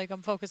more like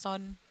I'm focused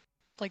on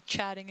like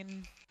chatting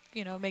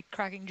and make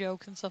cracking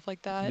jokes and stuff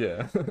like that.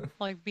 Yeah.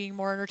 Like being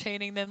more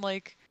entertaining than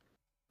like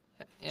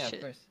Yeah, shit.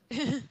 of course.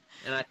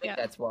 And I think Yeah.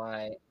 that's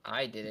why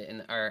I did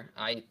it, or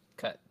I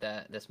cut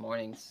that this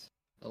morning's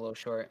a little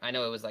short. I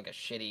know it was like a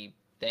shitty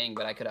thing,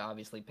 but I could have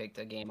obviously picked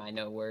a game I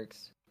know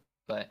works.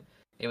 But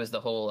it was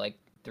the whole like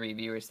 3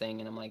 viewers thing,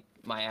 and I'm like,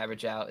 my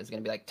average out is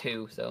gonna be like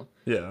 2, so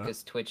Yeah.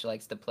 because Twitch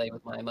likes to play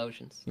with my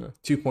emotions.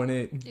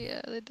 2.8.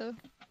 Yeah, they do.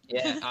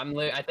 Yeah,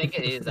 I think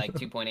it is like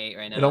 2.8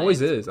 right now. It always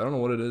It's is. I don't know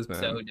what it is, man.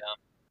 so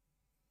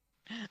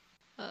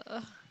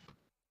dumb.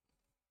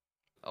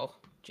 Oh,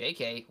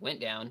 JK went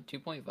down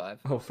 2.5.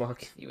 Oh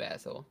fuck. You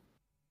asshole.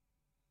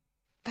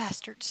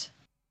 Bastards.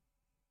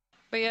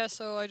 But yeah,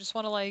 so I just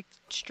want to like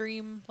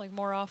stream like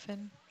more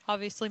often.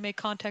 Obviously make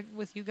contact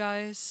with you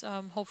guys.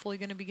 Hopefully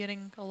gonna be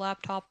getting a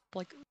laptop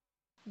like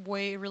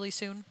really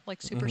soon,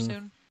 like super Mhm.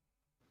 soon.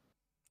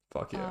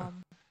 Fuck yeah.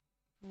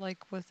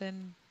 Like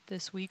within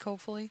this week,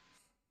 hopefully.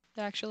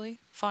 Actually,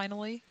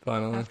 finally,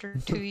 Finally. after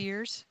 2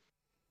 years,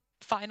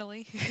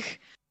 finally.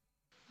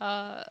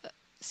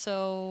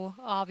 So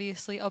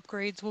obviously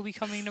upgrades will be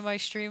coming to my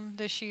stream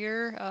this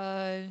year.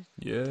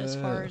 Yeah. As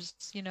far as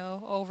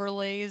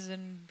overlays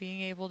and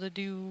being able to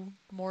do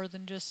more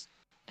than just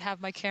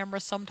have my camera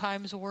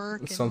sometimes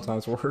work and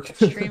sometimes work.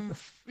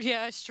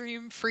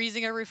 stream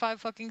freezing every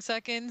 5 fucking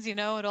seconds,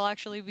 it'll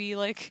actually be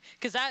like,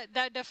 because that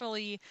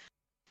definitely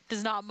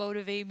does not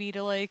motivate me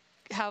to like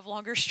have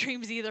longer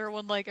streams either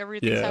when like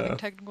everything's having Yeah.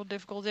 technical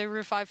difficulties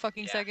every 5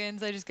 fucking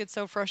seconds. I just get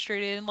so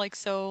frustrated and like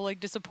so like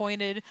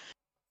disappointed.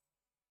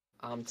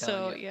 I'm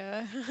telling So you.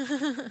 yeah.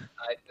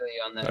 I feel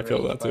you on that. I feel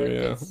rage that part, too,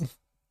 yeah. 'cause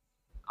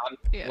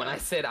when I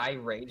said I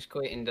rage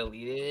quit and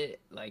deleted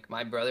it, like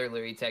my brother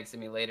literally texted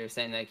me later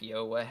saying like,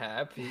 "Yo, what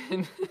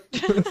happened?"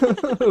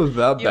 It was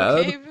that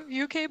bad?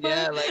 You okay, bud?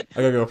 Yeah, like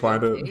I gotta go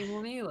find it. "Hey,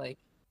 homie," like,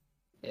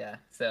 yeah.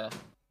 So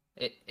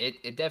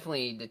it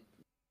definitely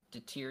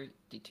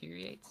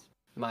deteriorates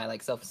my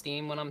like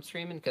self-esteem when I'm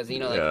streaming, because like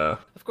Yeah.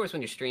 of course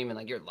when you're streaming,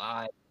 like you're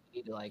live, you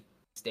need to like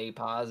stay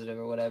positive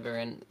or whatever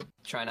and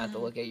try not to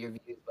look at your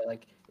views, but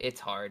like it's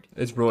hard.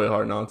 It's really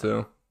hard not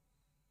to.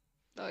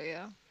 Oh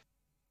yeah.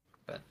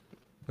 But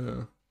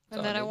Yeah.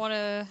 And then I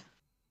wanna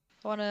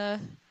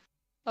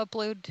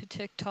upload to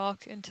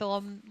TikTok until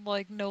I'm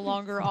like no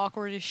longer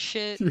awkward as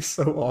shit. You're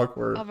so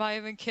awkward. I'm not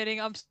even kidding.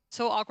 I'm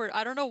so awkward.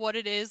 I don't know what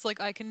it is. Like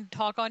I can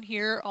talk on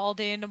here all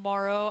day and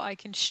tomorrow. I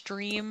can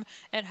stream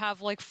and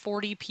have like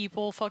 40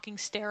 people fucking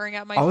staring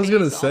at my face. I was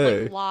gonna on,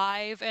 say. like,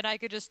 live, and I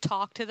could just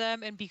talk to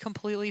them and be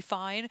completely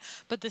fine.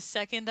 But the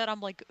second that I'm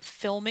like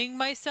filming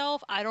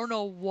myself, I don't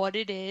know what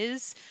it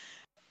is.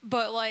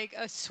 But like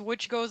a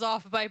switch goes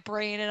off of my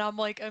brain and I'm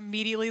like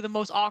immediately the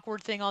most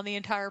awkward thing on the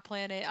entire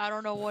planet. I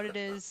don't know what it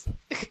is.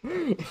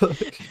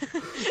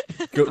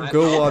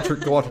 Go watch her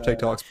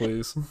TikToks,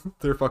 please.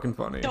 They're fucking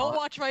funny. Don't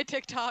watch my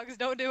TikToks.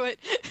 Don't do it.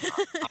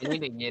 I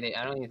need to get it.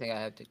 I don't even think I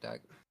have TikTok.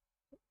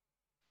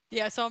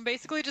 Yeah, so I'm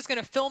basically just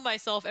gonna film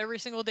myself every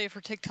single day for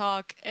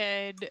TikTok,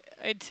 and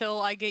until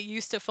I get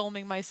used to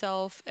filming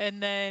myself, and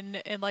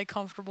like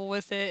comfortable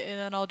with it, and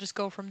then I'll just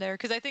go from there.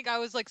 Because I think I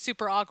was like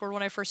super awkward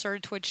when I first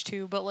started Twitch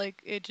too, but like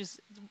it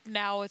just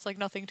now it's like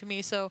nothing to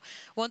me. So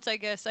once I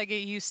guess I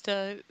get used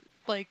to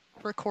like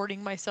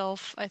recording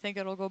myself, I think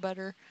it'll go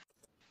better.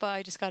 But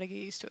I just gotta get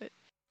used to it.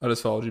 I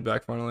just followed you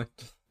back finally.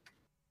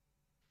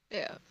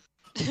 Yeah.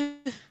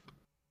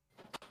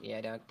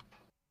 Yeah, dog.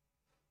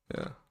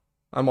 Yeah.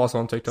 I'm also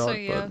on TikTok, So,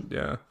 yeah. but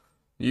yeah.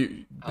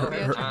 You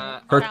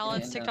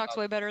Alan's TikTok's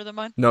way better than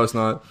mine. No, it's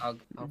not. I'll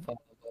follow both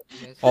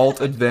you guys. Alt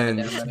Down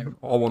Advenge. better.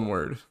 All one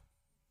word.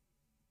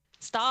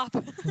 Stop.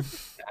 I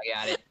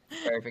got it.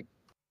 Perfect.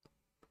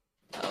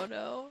 Oh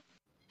no.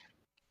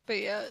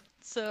 But yeah,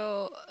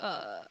 so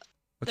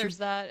there's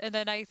that, and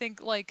then I think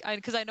like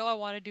because I know I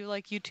want to do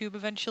like YouTube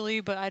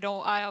eventually, but I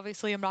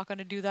obviously am not going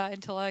to do that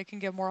until I can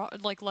get more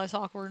like less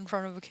awkward in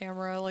front of a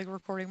camera, like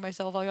recording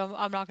myself. Like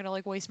I'm not going to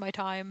like waste my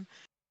time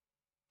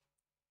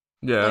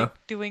Yeah.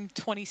 like doing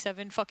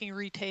 27 fucking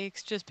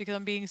retakes just because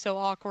I'm being so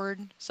awkward.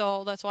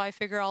 So that's why I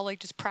figure I'll like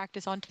just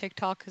practice on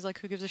TikTok, because like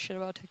who gives a shit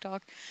about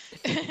TikTok?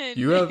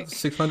 You have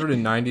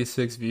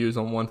 696 views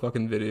on one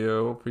fucking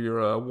video for your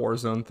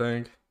Warzone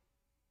thing.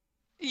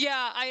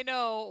 Yeah, I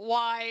know.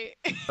 Why?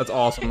 That's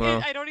awesome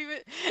though. I don't even.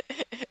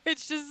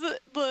 It's just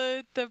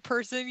the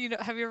person.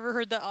 Have you ever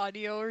heard that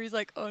audio where he's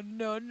like, "Oh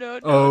no, no,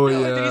 no, Oh, no,"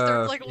 and then he yeah.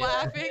 starts like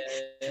laughing.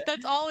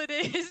 That's all it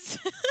is.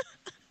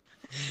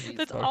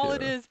 That's Fuck all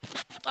it yeah. is.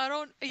 I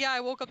don't. Yeah, I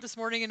woke up this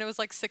morning and it was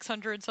like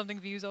 600 something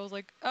views. I was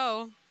like,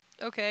 oh,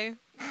 okay,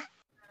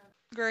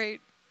 great.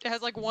 It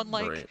has like one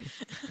like. Right.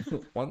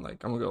 One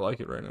like. I'm gonna go like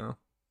it right now.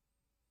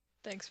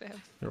 Thanks,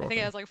 man. You're I think it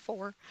welcome. has like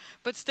 4,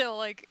 but still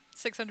like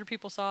 600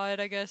 people saw it.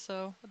 I guess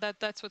so.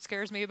 That's what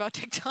scares me about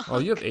TikTok. Oh,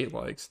 you have 8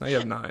 likes. Now you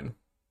have 9.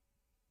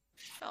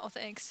 Oh,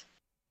 thanks.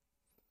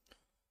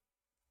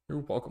 You're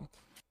welcome.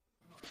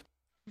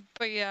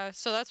 But yeah,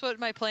 so that's what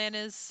my plan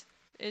is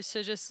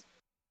to just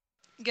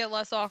get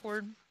less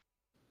awkward.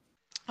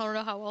 I don't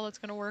know how well it's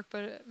gonna work,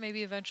 but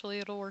maybe eventually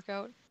it'll work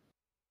out.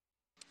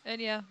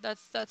 And yeah,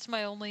 that's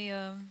my only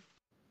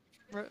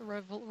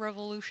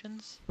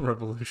revolutions,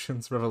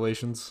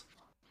 Revelations.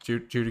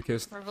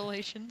 Judicus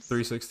revelations.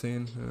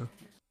 316.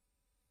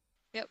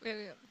 Yeah. Yep.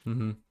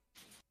 Mm-hmm.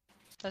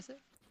 That's it.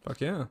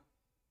 Fuck yeah.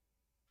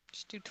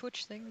 Just do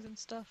Twitch things and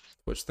stuff.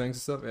 Twitch things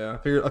and stuff. Yeah.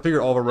 I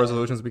figured all of our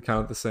resolutions would be kind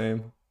of the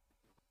same.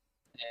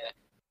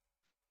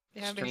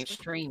 Yeah, Stream basically.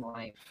 stream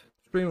life.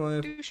 Stream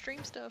live. Do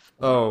stream stuff.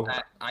 Oh.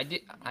 I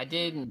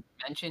did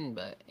mention,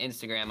 but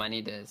Instagram I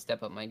need to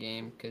step up my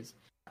game because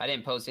I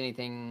didn't post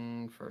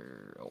anything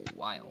for a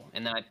while,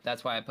 and then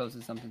that's why I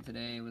posted something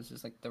today. It was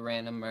just like the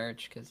random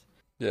merch because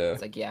Yeah.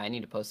 it's like I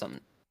need to post something.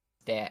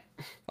 Stat.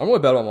 I'm really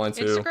bad on mine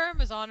too. Instagram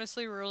is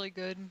honestly really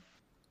good.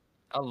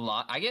 A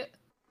lot. I get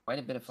quite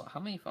a bit of. How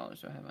many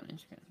followers do I have on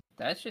Instagram?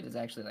 That shit is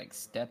actually like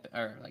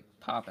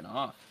popping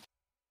off.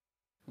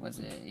 Was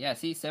it? Yeah.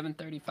 See,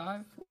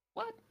 735.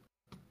 What?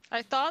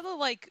 I thought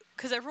that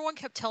because everyone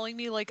kept telling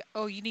me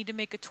oh, you need to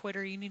make a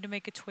Twitter, you need to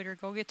make a Twitter,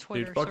 go get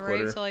Twitter. fuck So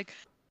Twitter. so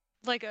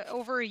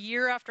over a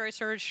year after I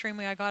started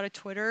streaming, I got a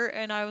Twitter,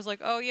 and I was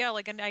like, oh yeah,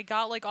 and I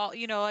got all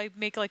I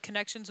make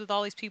connections with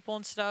all these people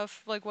and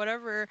stuff,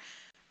 whatever.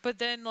 But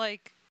then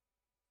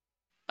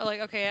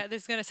okay,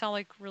 this is gonna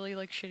sound really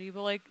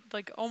shitty,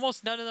 but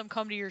almost none of them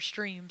come to your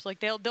streams.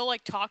 They'll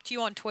talk to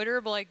you on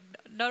Twitter, but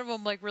none of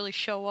them really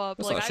show up.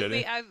 That's not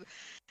shitty. I've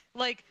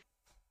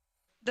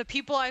the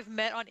people I've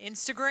met on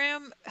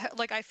Instagram,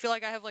 I feel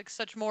like I have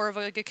such more of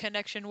a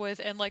connection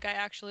with, and I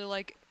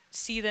actually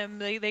see them.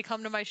 They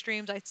come to my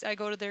streams. I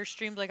go to their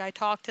streams. I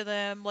talk to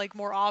them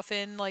more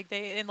often. I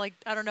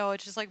don't know.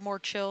 It's just more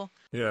chill.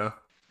 Yeah.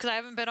 Because I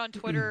haven't been on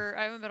Twitter.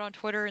 I haven't been on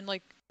Twitter in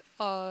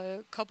a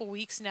couple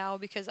weeks now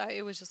because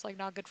it was just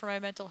not good for my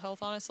mental health,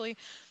 honestly.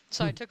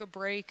 So I took a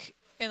break,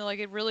 and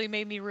it really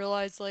made me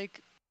realize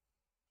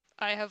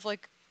I have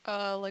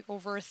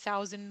over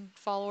 1,000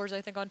 followers,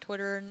 I think, on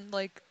Twitter, and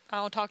I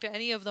don't talk to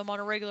any of them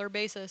on a regular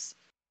basis,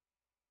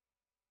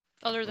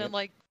 other than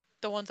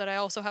the ones that I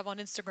also have on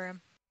Instagram.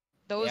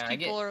 Those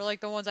people are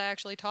the ones I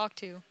actually talk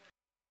to.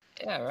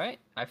 Yeah, right.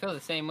 I feel the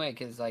same way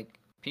because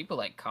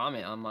people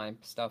comment on my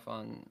stuff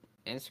on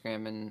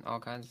Instagram and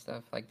all kinds of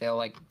stuff. They'll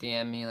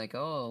DM me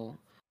oh,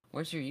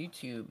 where's your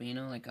YouTube?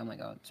 I'm like,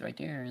 oh, it's right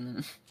there. And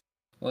then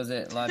what was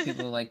it? A lot of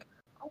people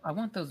oh, I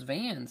want those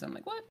Vans. I'm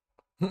like, what?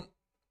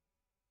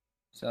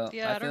 So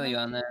Yeah, I feel you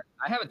on that.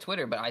 I have a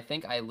Twitter, but I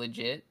think I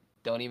legit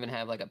don't even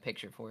have a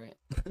picture for it.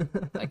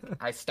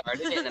 I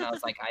started it and then I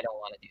was like, I don't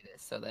want to do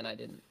this. So then I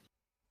didn't.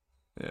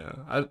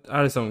 Yeah.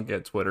 I just don't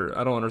get Twitter.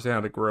 I don't understand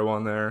how to grow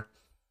on there.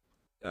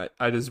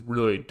 I just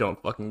really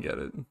don't fucking get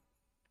it.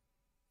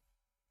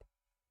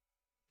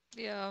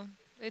 Yeah,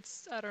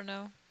 I don't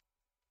know.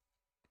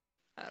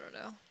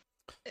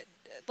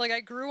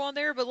 I grew on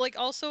there, but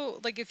also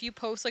if you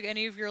post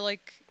any of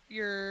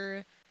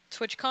your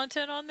Twitch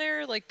content on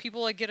there,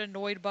 people get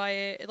annoyed by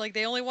it.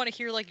 They only want to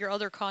hear your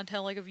other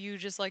content, of you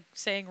just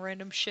saying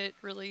random shit.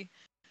 Really,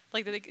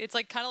 it's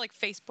kind of like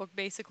Facebook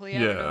basically.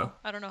 Yeah.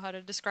 I don't know how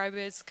to describe it.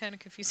 It's kind of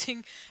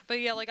confusing.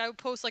 But yeah, I would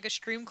post a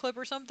stream clip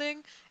or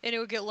something, and it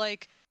would get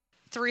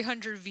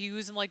 300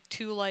 views and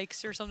 2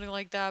 likes or something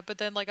like that. But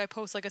then I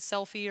post a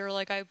selfie or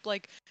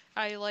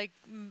I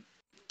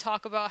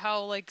talk about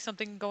how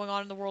something going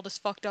on in the world is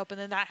fucked up,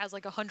 and then that has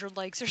 100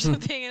 likes or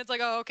something, and it's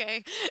oh,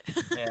 okay.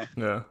 Yeah.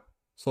 Yeah.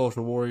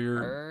 Social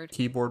warrior, Word.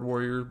 keyboard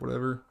warrior,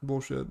 whatever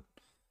bullshit.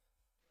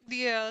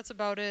 Yeah, that's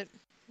about it.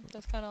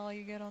 That's kind of all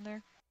you get on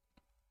there.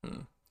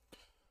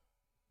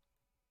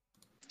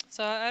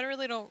 So I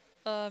really don't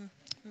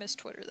miss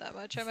Twitter that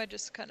much. I might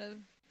just kind of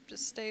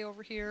stay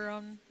over here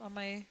on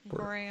my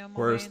gram.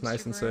 Where on it's my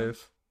nice and Instagram.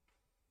 safe.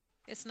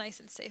 It's nice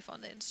and safe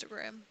on the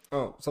Instagram.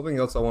 Oh, something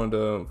else I wanted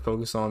to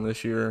focus on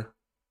this year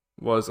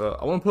was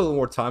I want to put a little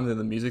more time into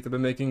the music I've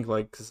been making,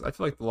 because I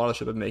feel like a lot of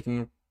shit I've been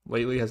making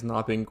lately has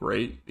not been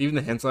great. Even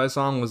the Hentai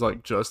song was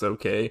just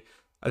okay.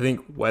 I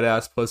think Wet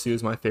Ass Pussy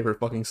is my favorite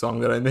fucking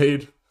song that I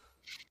made.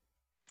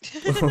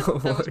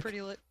 That was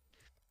pretty lit.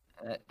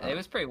 It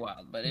was pretty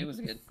wild, but it was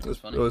good. It was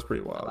funny. It was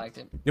pretty wild. I liked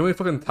it. You know how many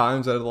fucking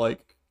times I'd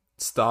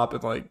stop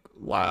and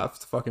laugh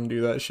to fucking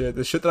do that shit?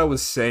 The shit that I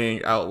was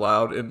saying out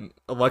loud, and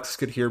Alexis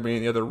could hear me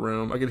in the other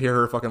room. I could hear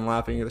her fucking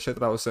laughing at the shit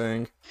that I was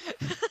saying.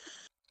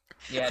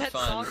 Yeah, it's That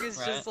fun, song is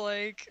right? just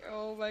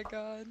oh my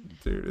god.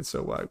 Dude, it's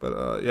so whack.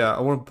 But yeah, I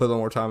want to put a little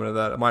more time into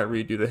that. I might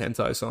redo the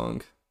hentai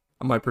song.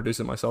 I might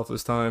produce it myself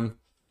this time.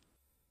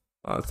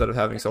 Instead of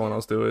having someone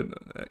else do it.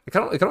 I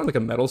kind of like a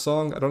metal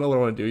song. I don't know what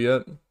I want to do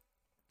yet.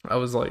 I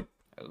was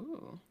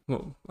Ooh.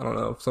 well, I don't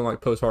know, some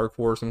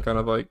post-hardcore, some kind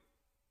of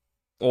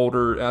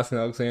older Asking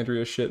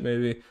Alexandria shit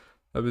maybe.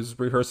 I was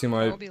rehearsing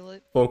my I'll be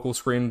lit. vocal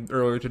screen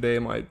earlier today.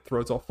 My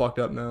throat's all fucked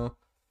up now.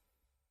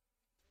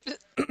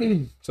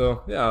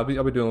 So yeah, I'll be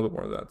doing a little bit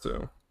more of that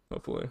too.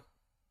 Hopefully.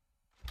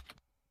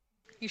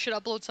 You should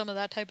upload some of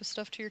that type of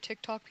stuff to your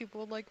TikTok.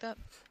 People would like that.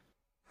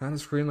 How to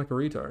scream like a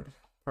retard.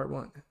 Part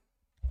 1.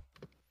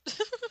 I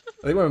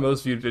think my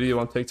most viewed video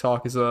on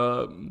TikTok is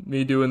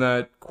me doing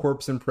that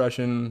corpse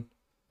impression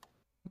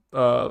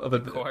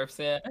of Corpse,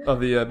 yeah.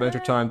 the Adventure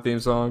Time theme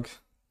song.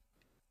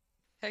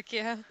 Heck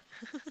yeah.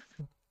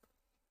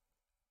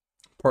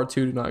 Part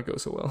 2 did not go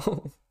so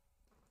well.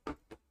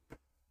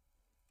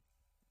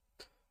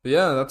 But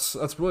yeah,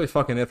 that's really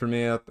fucking it for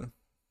me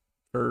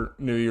for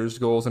New Year's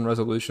goals and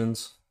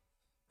resolutions.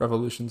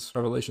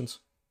 Revelations.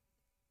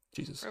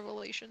 Jesus.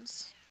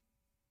 Revelations.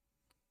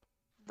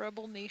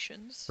 Rebel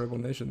Nations. Rebel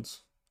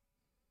Nations.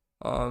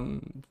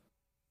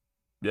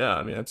 Yeah,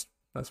 I mean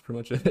that's pretty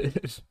much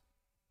it.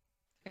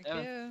 Heck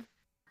Yeah.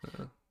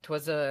 yeah.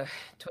 Twas a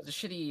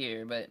shitty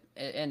year, but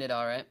it ended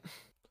all right.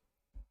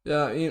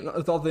 Yeah, you know,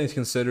 with all things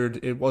considered,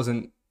 it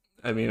wasn't.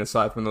 I mean,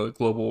 aside from the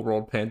global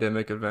world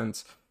pandemic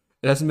events,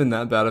 it hasn't been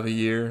that bad of a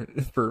year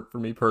for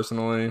me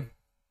personally.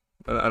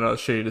 I know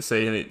it's shady to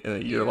say in a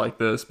year Yeah. like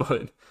this,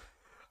 but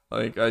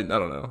like I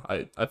don't know.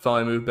 I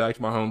finally moved back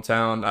to my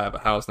hometown. I have a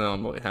house now.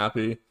 I'm really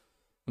happy.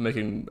 I'm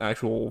making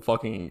actual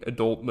fucking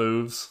adult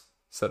moves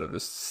instead of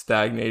just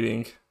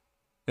stagnating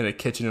in a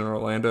kitchen in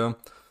Orlando.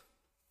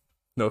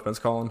 No offense,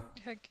 Colin.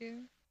 Heck yeah.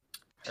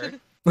 Heard?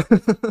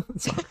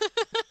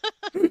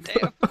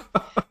 Damn.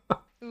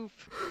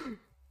 Oof.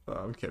 Oh,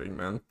 I'm kidding,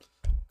 man.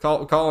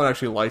 Colin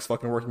actually likes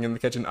fucking working in the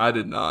kitchen. I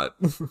did not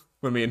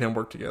when me and him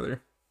worked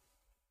together.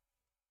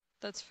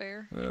 That's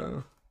fair.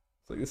 Yeah.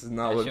 It's like this is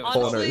not That what shit was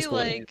culinary Honestly, school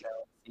like-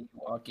 You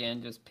walk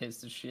in, just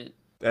pissed as shit.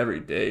 every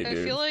day, I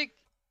dude.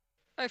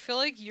 feel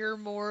like you're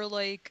more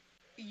like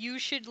you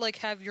should like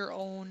have your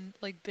own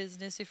like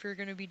business if you're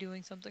gonna be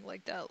doing something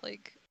like that.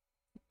 Like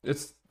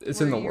It's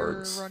in the where you're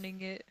works.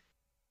 running it.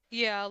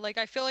 Yeah, like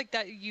I feel like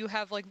that you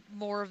have like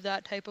more of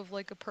that type of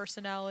like a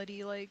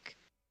personality. Like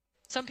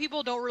some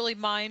people don't really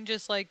mind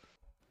just like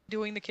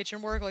doing the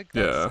kitchen work. Like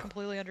that's Yeah.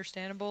 completely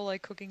understandable.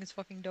 Like cooking is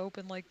fucking dope,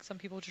 and like some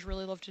people just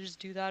really love to just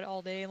do that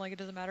all day, and like it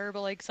doesn't matter.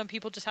 But like some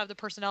people just have the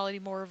personality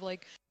more of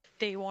like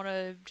they want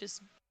to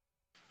just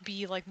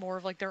be like more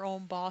of like their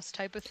own boss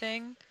type of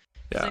thing.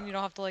 'Cause Yeah. then you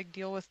don't have to like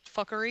deal with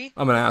fuckery.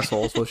 I'm an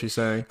asshole, is what she's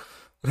saying.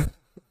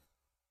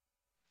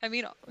 I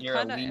mean, You're a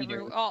kind of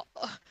leader.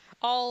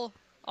 all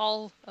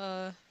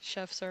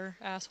chefs are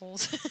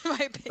assholes in my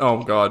opinion.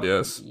 Oh god,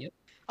 yes. Yep.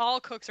 All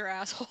cooks are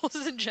assholes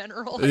in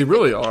general. They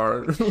really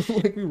are.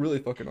 Like we really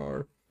fucking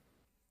are.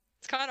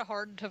 It's kind of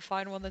hard to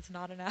find one that's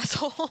not an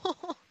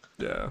asshole,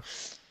 Yeah.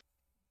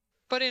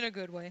 but in a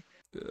good way.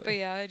 Yeah. But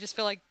yeah, I just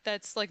feel like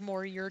that's like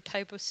more your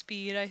type of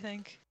speed, I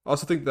think. I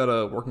also think that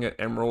working at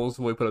Emerald's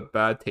really put a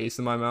bad taste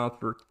in my mouth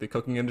for the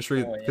cooking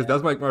industry Oh, because yeah. that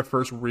was like my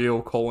first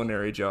real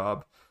culinary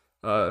job,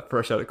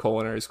 fresh out of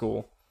culinary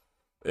school.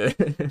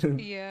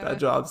 And Yeah. that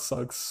job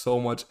sucks so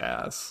much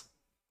ass.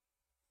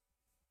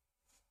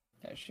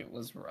 That shit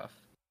was rough.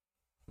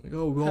 Like,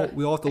 oh,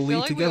 we all have to I feel lead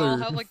like together. we all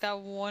have like that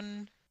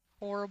one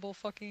horrible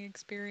fucking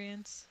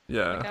experience.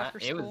 Yeah. Like, after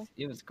It school.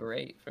 was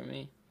great for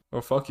me.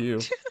 Oh, fuck you.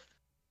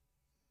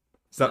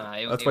 Nah,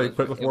 it That's was- why it you was-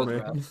 quit it before was me.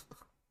 rough.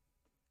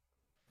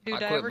 Dude, I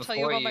did I quit ever tell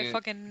you before about my you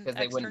fucking Because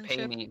they wouldn't pay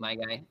externship? me, my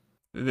guy.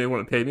 They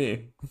wouldn't pay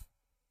me.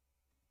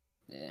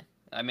 Yeah,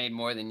 I made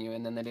more than you,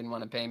 and then they didn't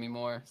want to pay me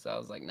more, so I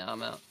was like, "Nah,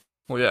 I'm out."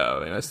 Well, yeah,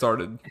 I mean, I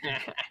started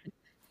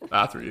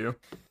after you.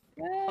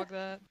 Fuck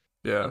that.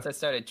 Yeah. Once I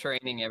started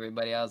training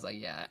everybody, I was like,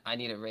 "Yeah, I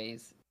need a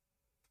raise."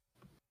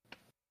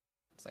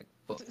 It's like,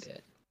 book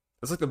it.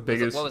 That's like the What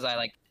biggest. was I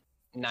like,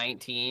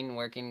 19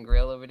 working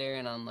grill over there,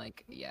 and I'm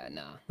like, "Yeah,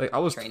 nah." Like I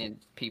was. Training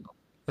people.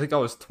 I think I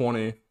was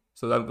 20,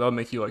 so that would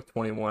make you like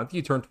 21. I think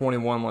you turned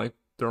 21 like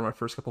during my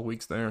first couple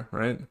weeks there,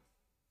 right?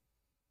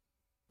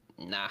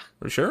 Nah, Are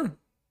you sure?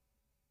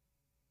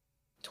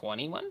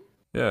 21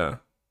 Yeah.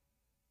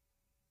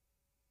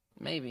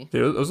 maybe.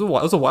 Dude, it was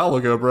a while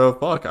ago, bro.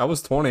 Fuck, I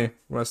was 20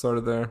 when I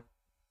started there.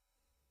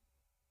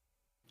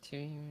 2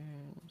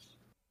 years.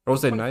 Or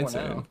was I 24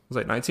 19? now. Was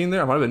I 19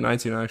 there? I might have been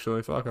 19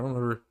 actually. Fuck, I don't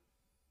remember.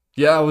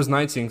 Yeah, I was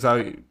 19 because I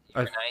You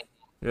were 9.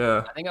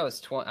 yeah, I think I was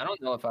 20. I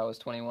don't know if I was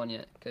 21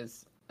 yet,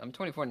 because I'm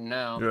 24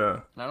 now. yeah.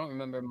 And I don't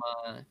remember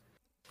my.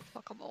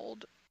 Fuck, I'm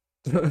old.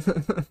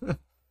 Nerd.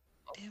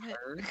 Damn it.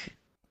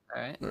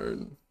 All right.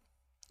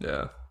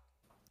 Yeah.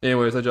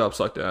 Anyways, that job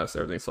sucked ass.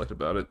 Everything sucked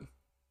about it.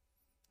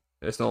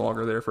 It's no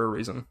longer there for a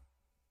reason.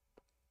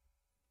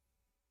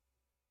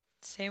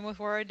 Same with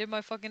where I did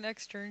my fucking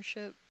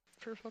externship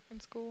for fucking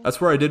school.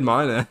 That's where I did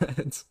mine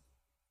at.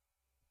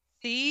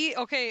 See?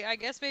 Okay, I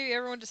guess maybe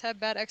everyone just had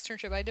bad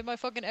externship. I did my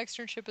fucking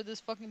externship at this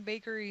fucking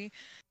bakery,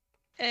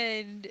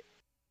 and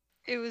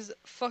it was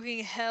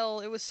fucking hell.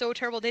 It was so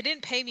terrible. They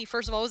didn't pay me,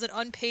 first of all. It was an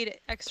unpaid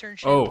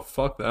externship. Oh,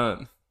 fuck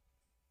that.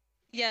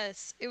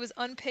 Yes, it was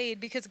unpaid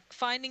because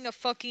finding a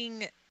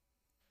fucking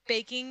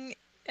baking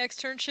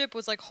externship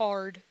was like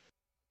hard.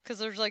 Because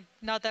there's like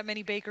not that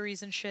many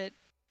bakeries and shit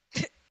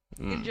in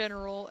Mm.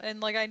 general. And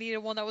like I needed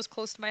one that was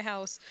close to my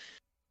house.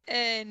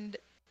 and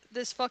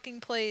this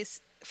fucking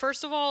place.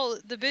 First of all,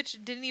 the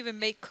bitch didn't even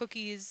make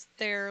cookies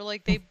there.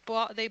 Like they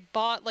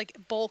bought like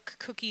bulk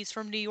cookies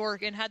from New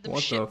York and had them What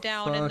the shipped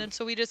down, and fuck? then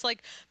so we just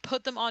like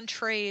put them on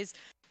trays.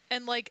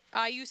 And like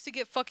I used to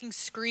get fucking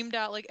screamed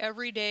at like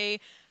every day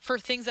for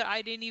things that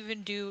I didn't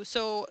even do.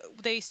 So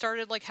they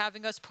started like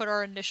having us put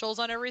our initials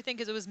on everything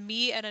because it was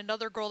me and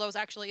another girl that was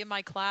actually in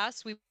my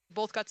class. We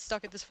both got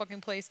stuck at this fucking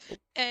place.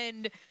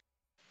 And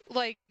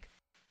like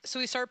so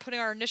we started putting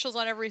our initials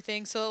on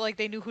everything so like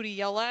they knew who to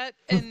yell at.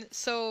 And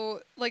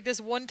so like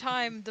this one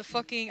time the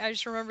fucking I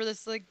just remember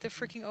this like the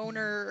freaking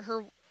owner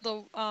her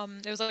the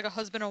it was like a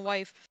husband and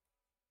wife.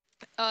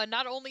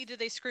 Not only did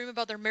they scream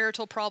about their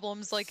marital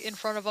problems like in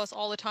front of us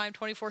all the time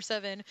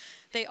 24/7,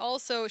 they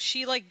also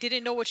she like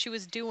didn't know what she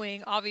was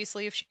doing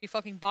obviously if she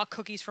fucking bought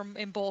cookies from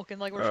in bulk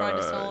and like we're trying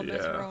to sell them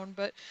as her Yeah. own.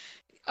 But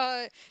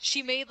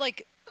she made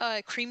like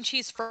cream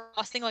cheese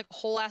frosting, like a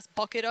whole ass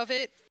bucket of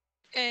it,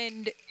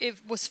 and it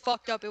was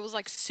fucked up. It was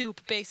like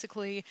soup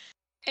basically.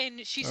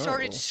 And she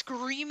started Oh.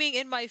 screaming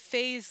in my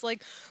face,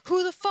 like,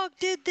 "Who the fuck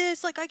did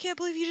this? Like, I can't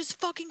believe you just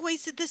fucking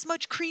wasted this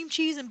much cream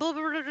cheese!" And blah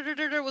blah blah blah,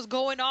 blah, blah was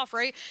going off,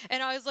 right?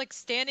 And I was like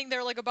standing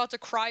there, like about to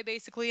cry,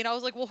 basically. And I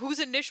was like, "Well, whose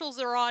initials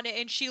are on it?"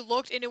 And she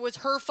looked, and it was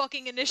her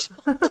fucking initials.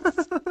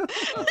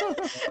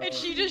 And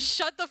she just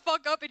shut the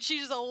fuck up, and she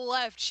just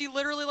left. She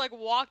literally like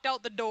walked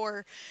out the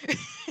door because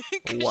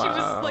she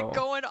was like Wow.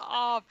 going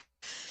off.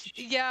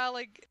 Yeah,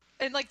 like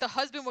and like the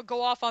husband would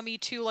go off on me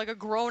too, like a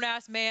grown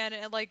ass man,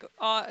 and like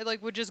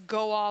would just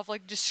go off,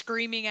 like just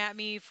screaming at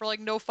me for like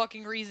no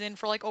fucking reason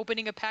for like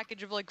opening a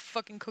package of like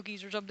fucking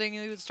cookies or something,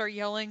 and he would start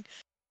yelling.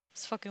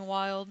 It's fucking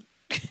wild.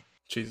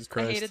 Jesus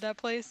I hated Christ. that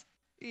place.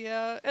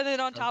 Yeah, and then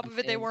on top Nothing of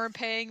it, they kids. weren't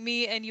paying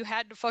me, and you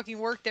had to fucking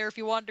work there if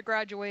you wanted to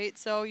graduate,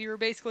 so you were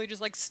basically just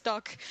like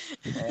stuck.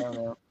 I don't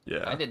know. I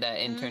Yeah. did that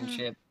Mhm.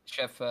 internship.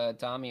 Chef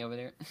Tommy over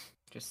there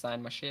just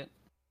signed my shit.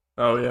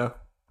 Oh yeah.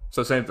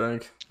 So same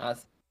thing. I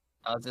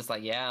was just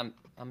like, yeah,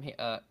 I'm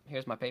here.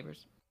 Here's my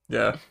papers.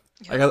 Yeah.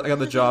 I got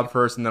the job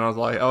first, and then I was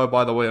like, oh,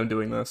 by the way, I'm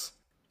doing this.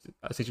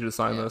 I just need you to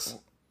sign Yeah. this.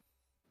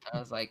 I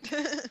was like,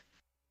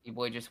 your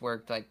boy just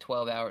worked like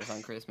 12 hours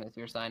on Christmas.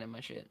 You're signing my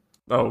shit.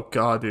 Oh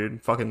god,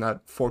 dude, fucking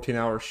that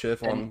 14-hour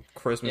shift And- on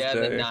Christmas Yeah,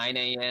 Day. the 9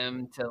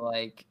 a.m. to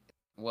like,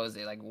 what was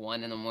it, like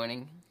 1 in the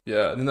morning?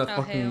 Yeah, and then that Oh,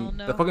 hell fucking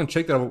no. that fucking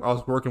chick that I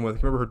was working with, I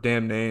remember her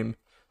damn name.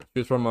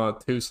 She was from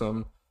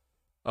Tucson.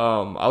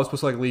 I was supposed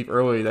to like leave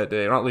early that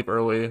day. Or not leave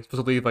early. I was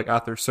supposed to leave like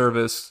after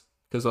service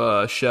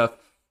because chef.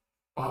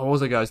 Oh, what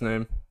was that guy's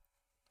name?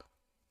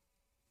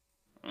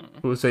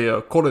 Who would say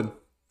Colin?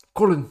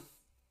 Colin.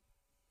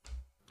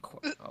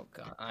 Oh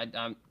god,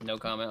 I'm no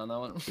comment on that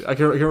one. I can't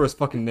remember his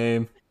fucking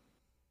name.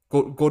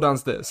 Go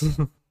downstairs.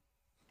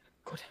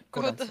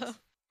 Go What downstairs. the?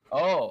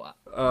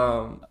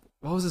 Oh,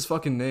 What was his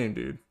fucking name,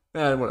 dude?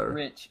 Whatever.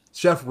 Rich.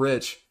 Chef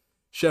Rich.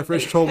 Chef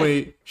Rich told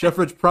me. Chef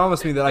Rich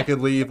promised me that I could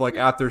leave like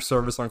after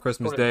service on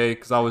Christmas Day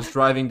because I was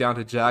driving down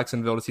to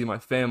Jacksonville to see my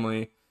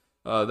family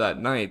that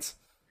night.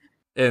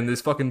 And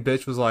this fucking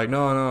bitch was like,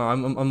 "No, no,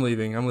 I'm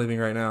leaving. I'm leaving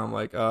right now." I'm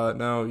like,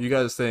 no, you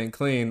guys staying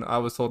clean. I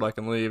was told I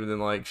can leave." And then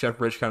like Chef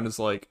Rich kind of just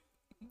like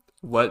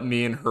let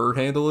me and her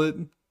handle it,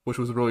 which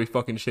was really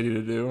fucking shitty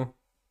to do.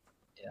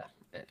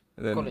 Yeah.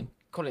 And then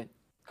Colin,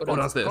 Go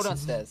downstairs. Go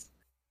downstairs.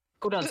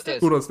 Go downstairs.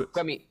 who does this?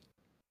 Grab me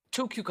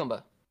 2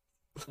 cucumber,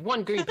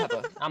 1 green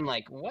pepper. I'm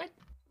like, what?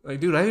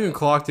 Like, dude, I haven't even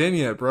clocked in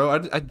yet, bro.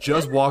 I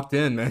just walked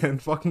in, man.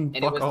 Fucking And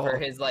it fuck was off. for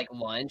his like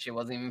lunch. It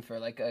wasn't even for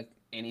like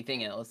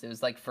anything else. It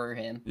was like for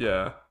him.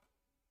 Yeah.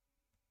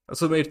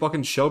 That's what made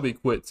fucking Shelby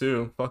quit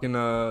too. Fucking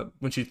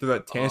when she threw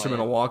that tantrum in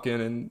yeah. a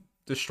walk-in and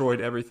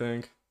destroyed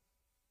everything.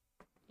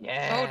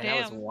 Yeah, Oh,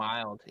 that was damn.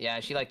 wild. Yeah,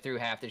 she like threw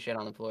half the shit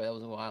on the floor. That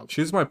was wild. She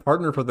was my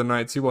partner for the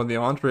night too on the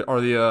entree or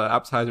the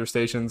appetizer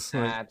stations.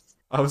 Like, Abs.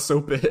 I was so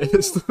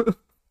pissed.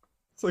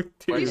 It's like,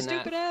 You Working dude,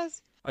 that- stupid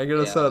ass. I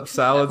gotta Yeah. set up That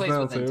salads place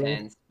now was too.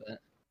 intense, but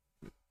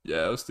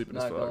Yeah, it was stupid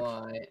as not gonna fuck.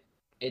 lie.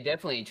 It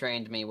definitely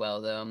trained me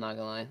well, though. I'm not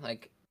gonna lie.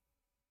 Like,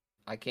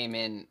 I came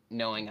in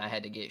knowing I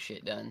had to get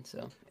shit done.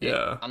 So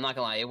Yeah. I'm not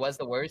gonna lie. It was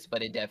the worst,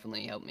 but it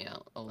definitely helped me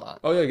out a lot.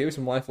 Oh yeah, gave me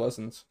some life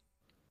lessons.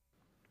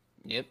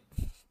 Yep.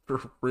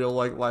 Real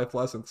like life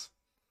lessons.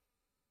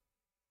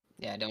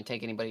 Yeah. Don't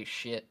take anybody's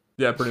shit.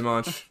 Yeah, pretty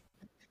much.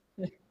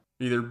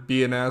 Either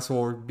be an asshole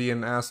or be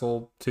an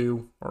asshole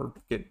too, or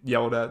get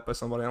yelled at by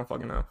somebody. I don't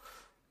fucking know.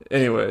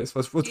 Anyways,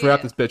 let's wrap Yeah.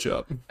 this bitch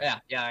up.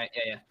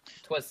 Yeah.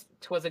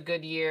 Twas a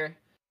good year.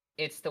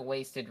 It's the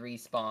Wasted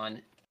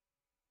Respawn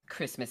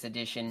Christmas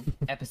edition,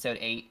 episode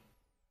 8.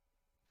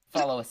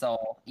 Follow us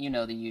all. You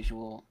know the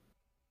usual.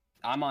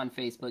 I'm on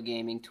Facebook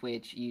Gaming,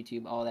 Twitch,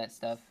 YouTube, all that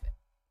stuff.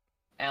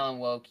 Alan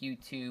Woke,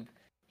 YouTube.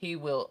 He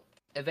will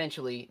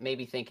eventually,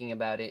 maybe thinking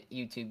about it,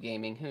 YouTube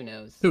Gaming. Who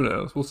knows? Who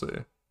knows? We'll see.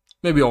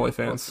 Maybe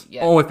OnlyFans.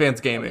 Yeah.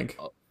 OnlyFans gaming.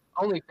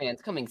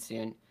 OnlyFans coming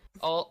soon.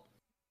 All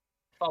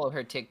follow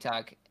her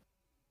TikTok.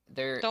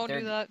 Don't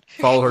do that.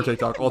 Follow her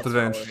TikTok. Alt Follow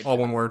Avenge. her All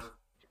one word.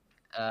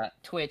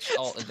 Twitch,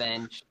 Alt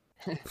Avenge.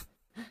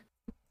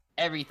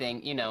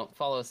 Everything, you know,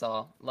 follow us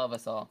all. Love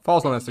us all. Follow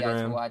us on Thank you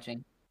guys for Instagram.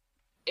 watching.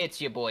 It's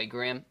your boy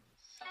Grim.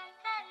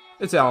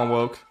 It's Alan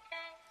Woke.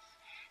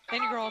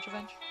 And your girl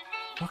Ultravenge.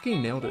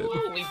 Fucking nailed it.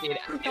 Ooh, we did.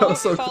 That was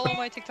so Follow cool.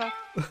 my TikTok.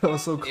 That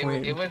was so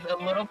clean. It was a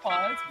little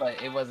pause,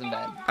 but it wasn't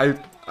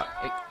bad.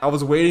 I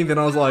was waiting, then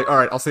I was like, all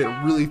right, I'll say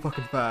it really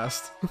fucking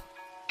fast.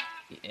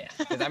 Yeah,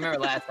 because I remember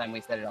last time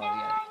we said it all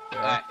together. Yeah.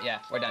 All right, yeah,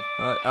 we're done.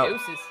 Out.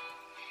 Deuces.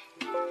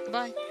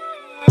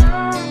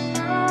 Goodbye.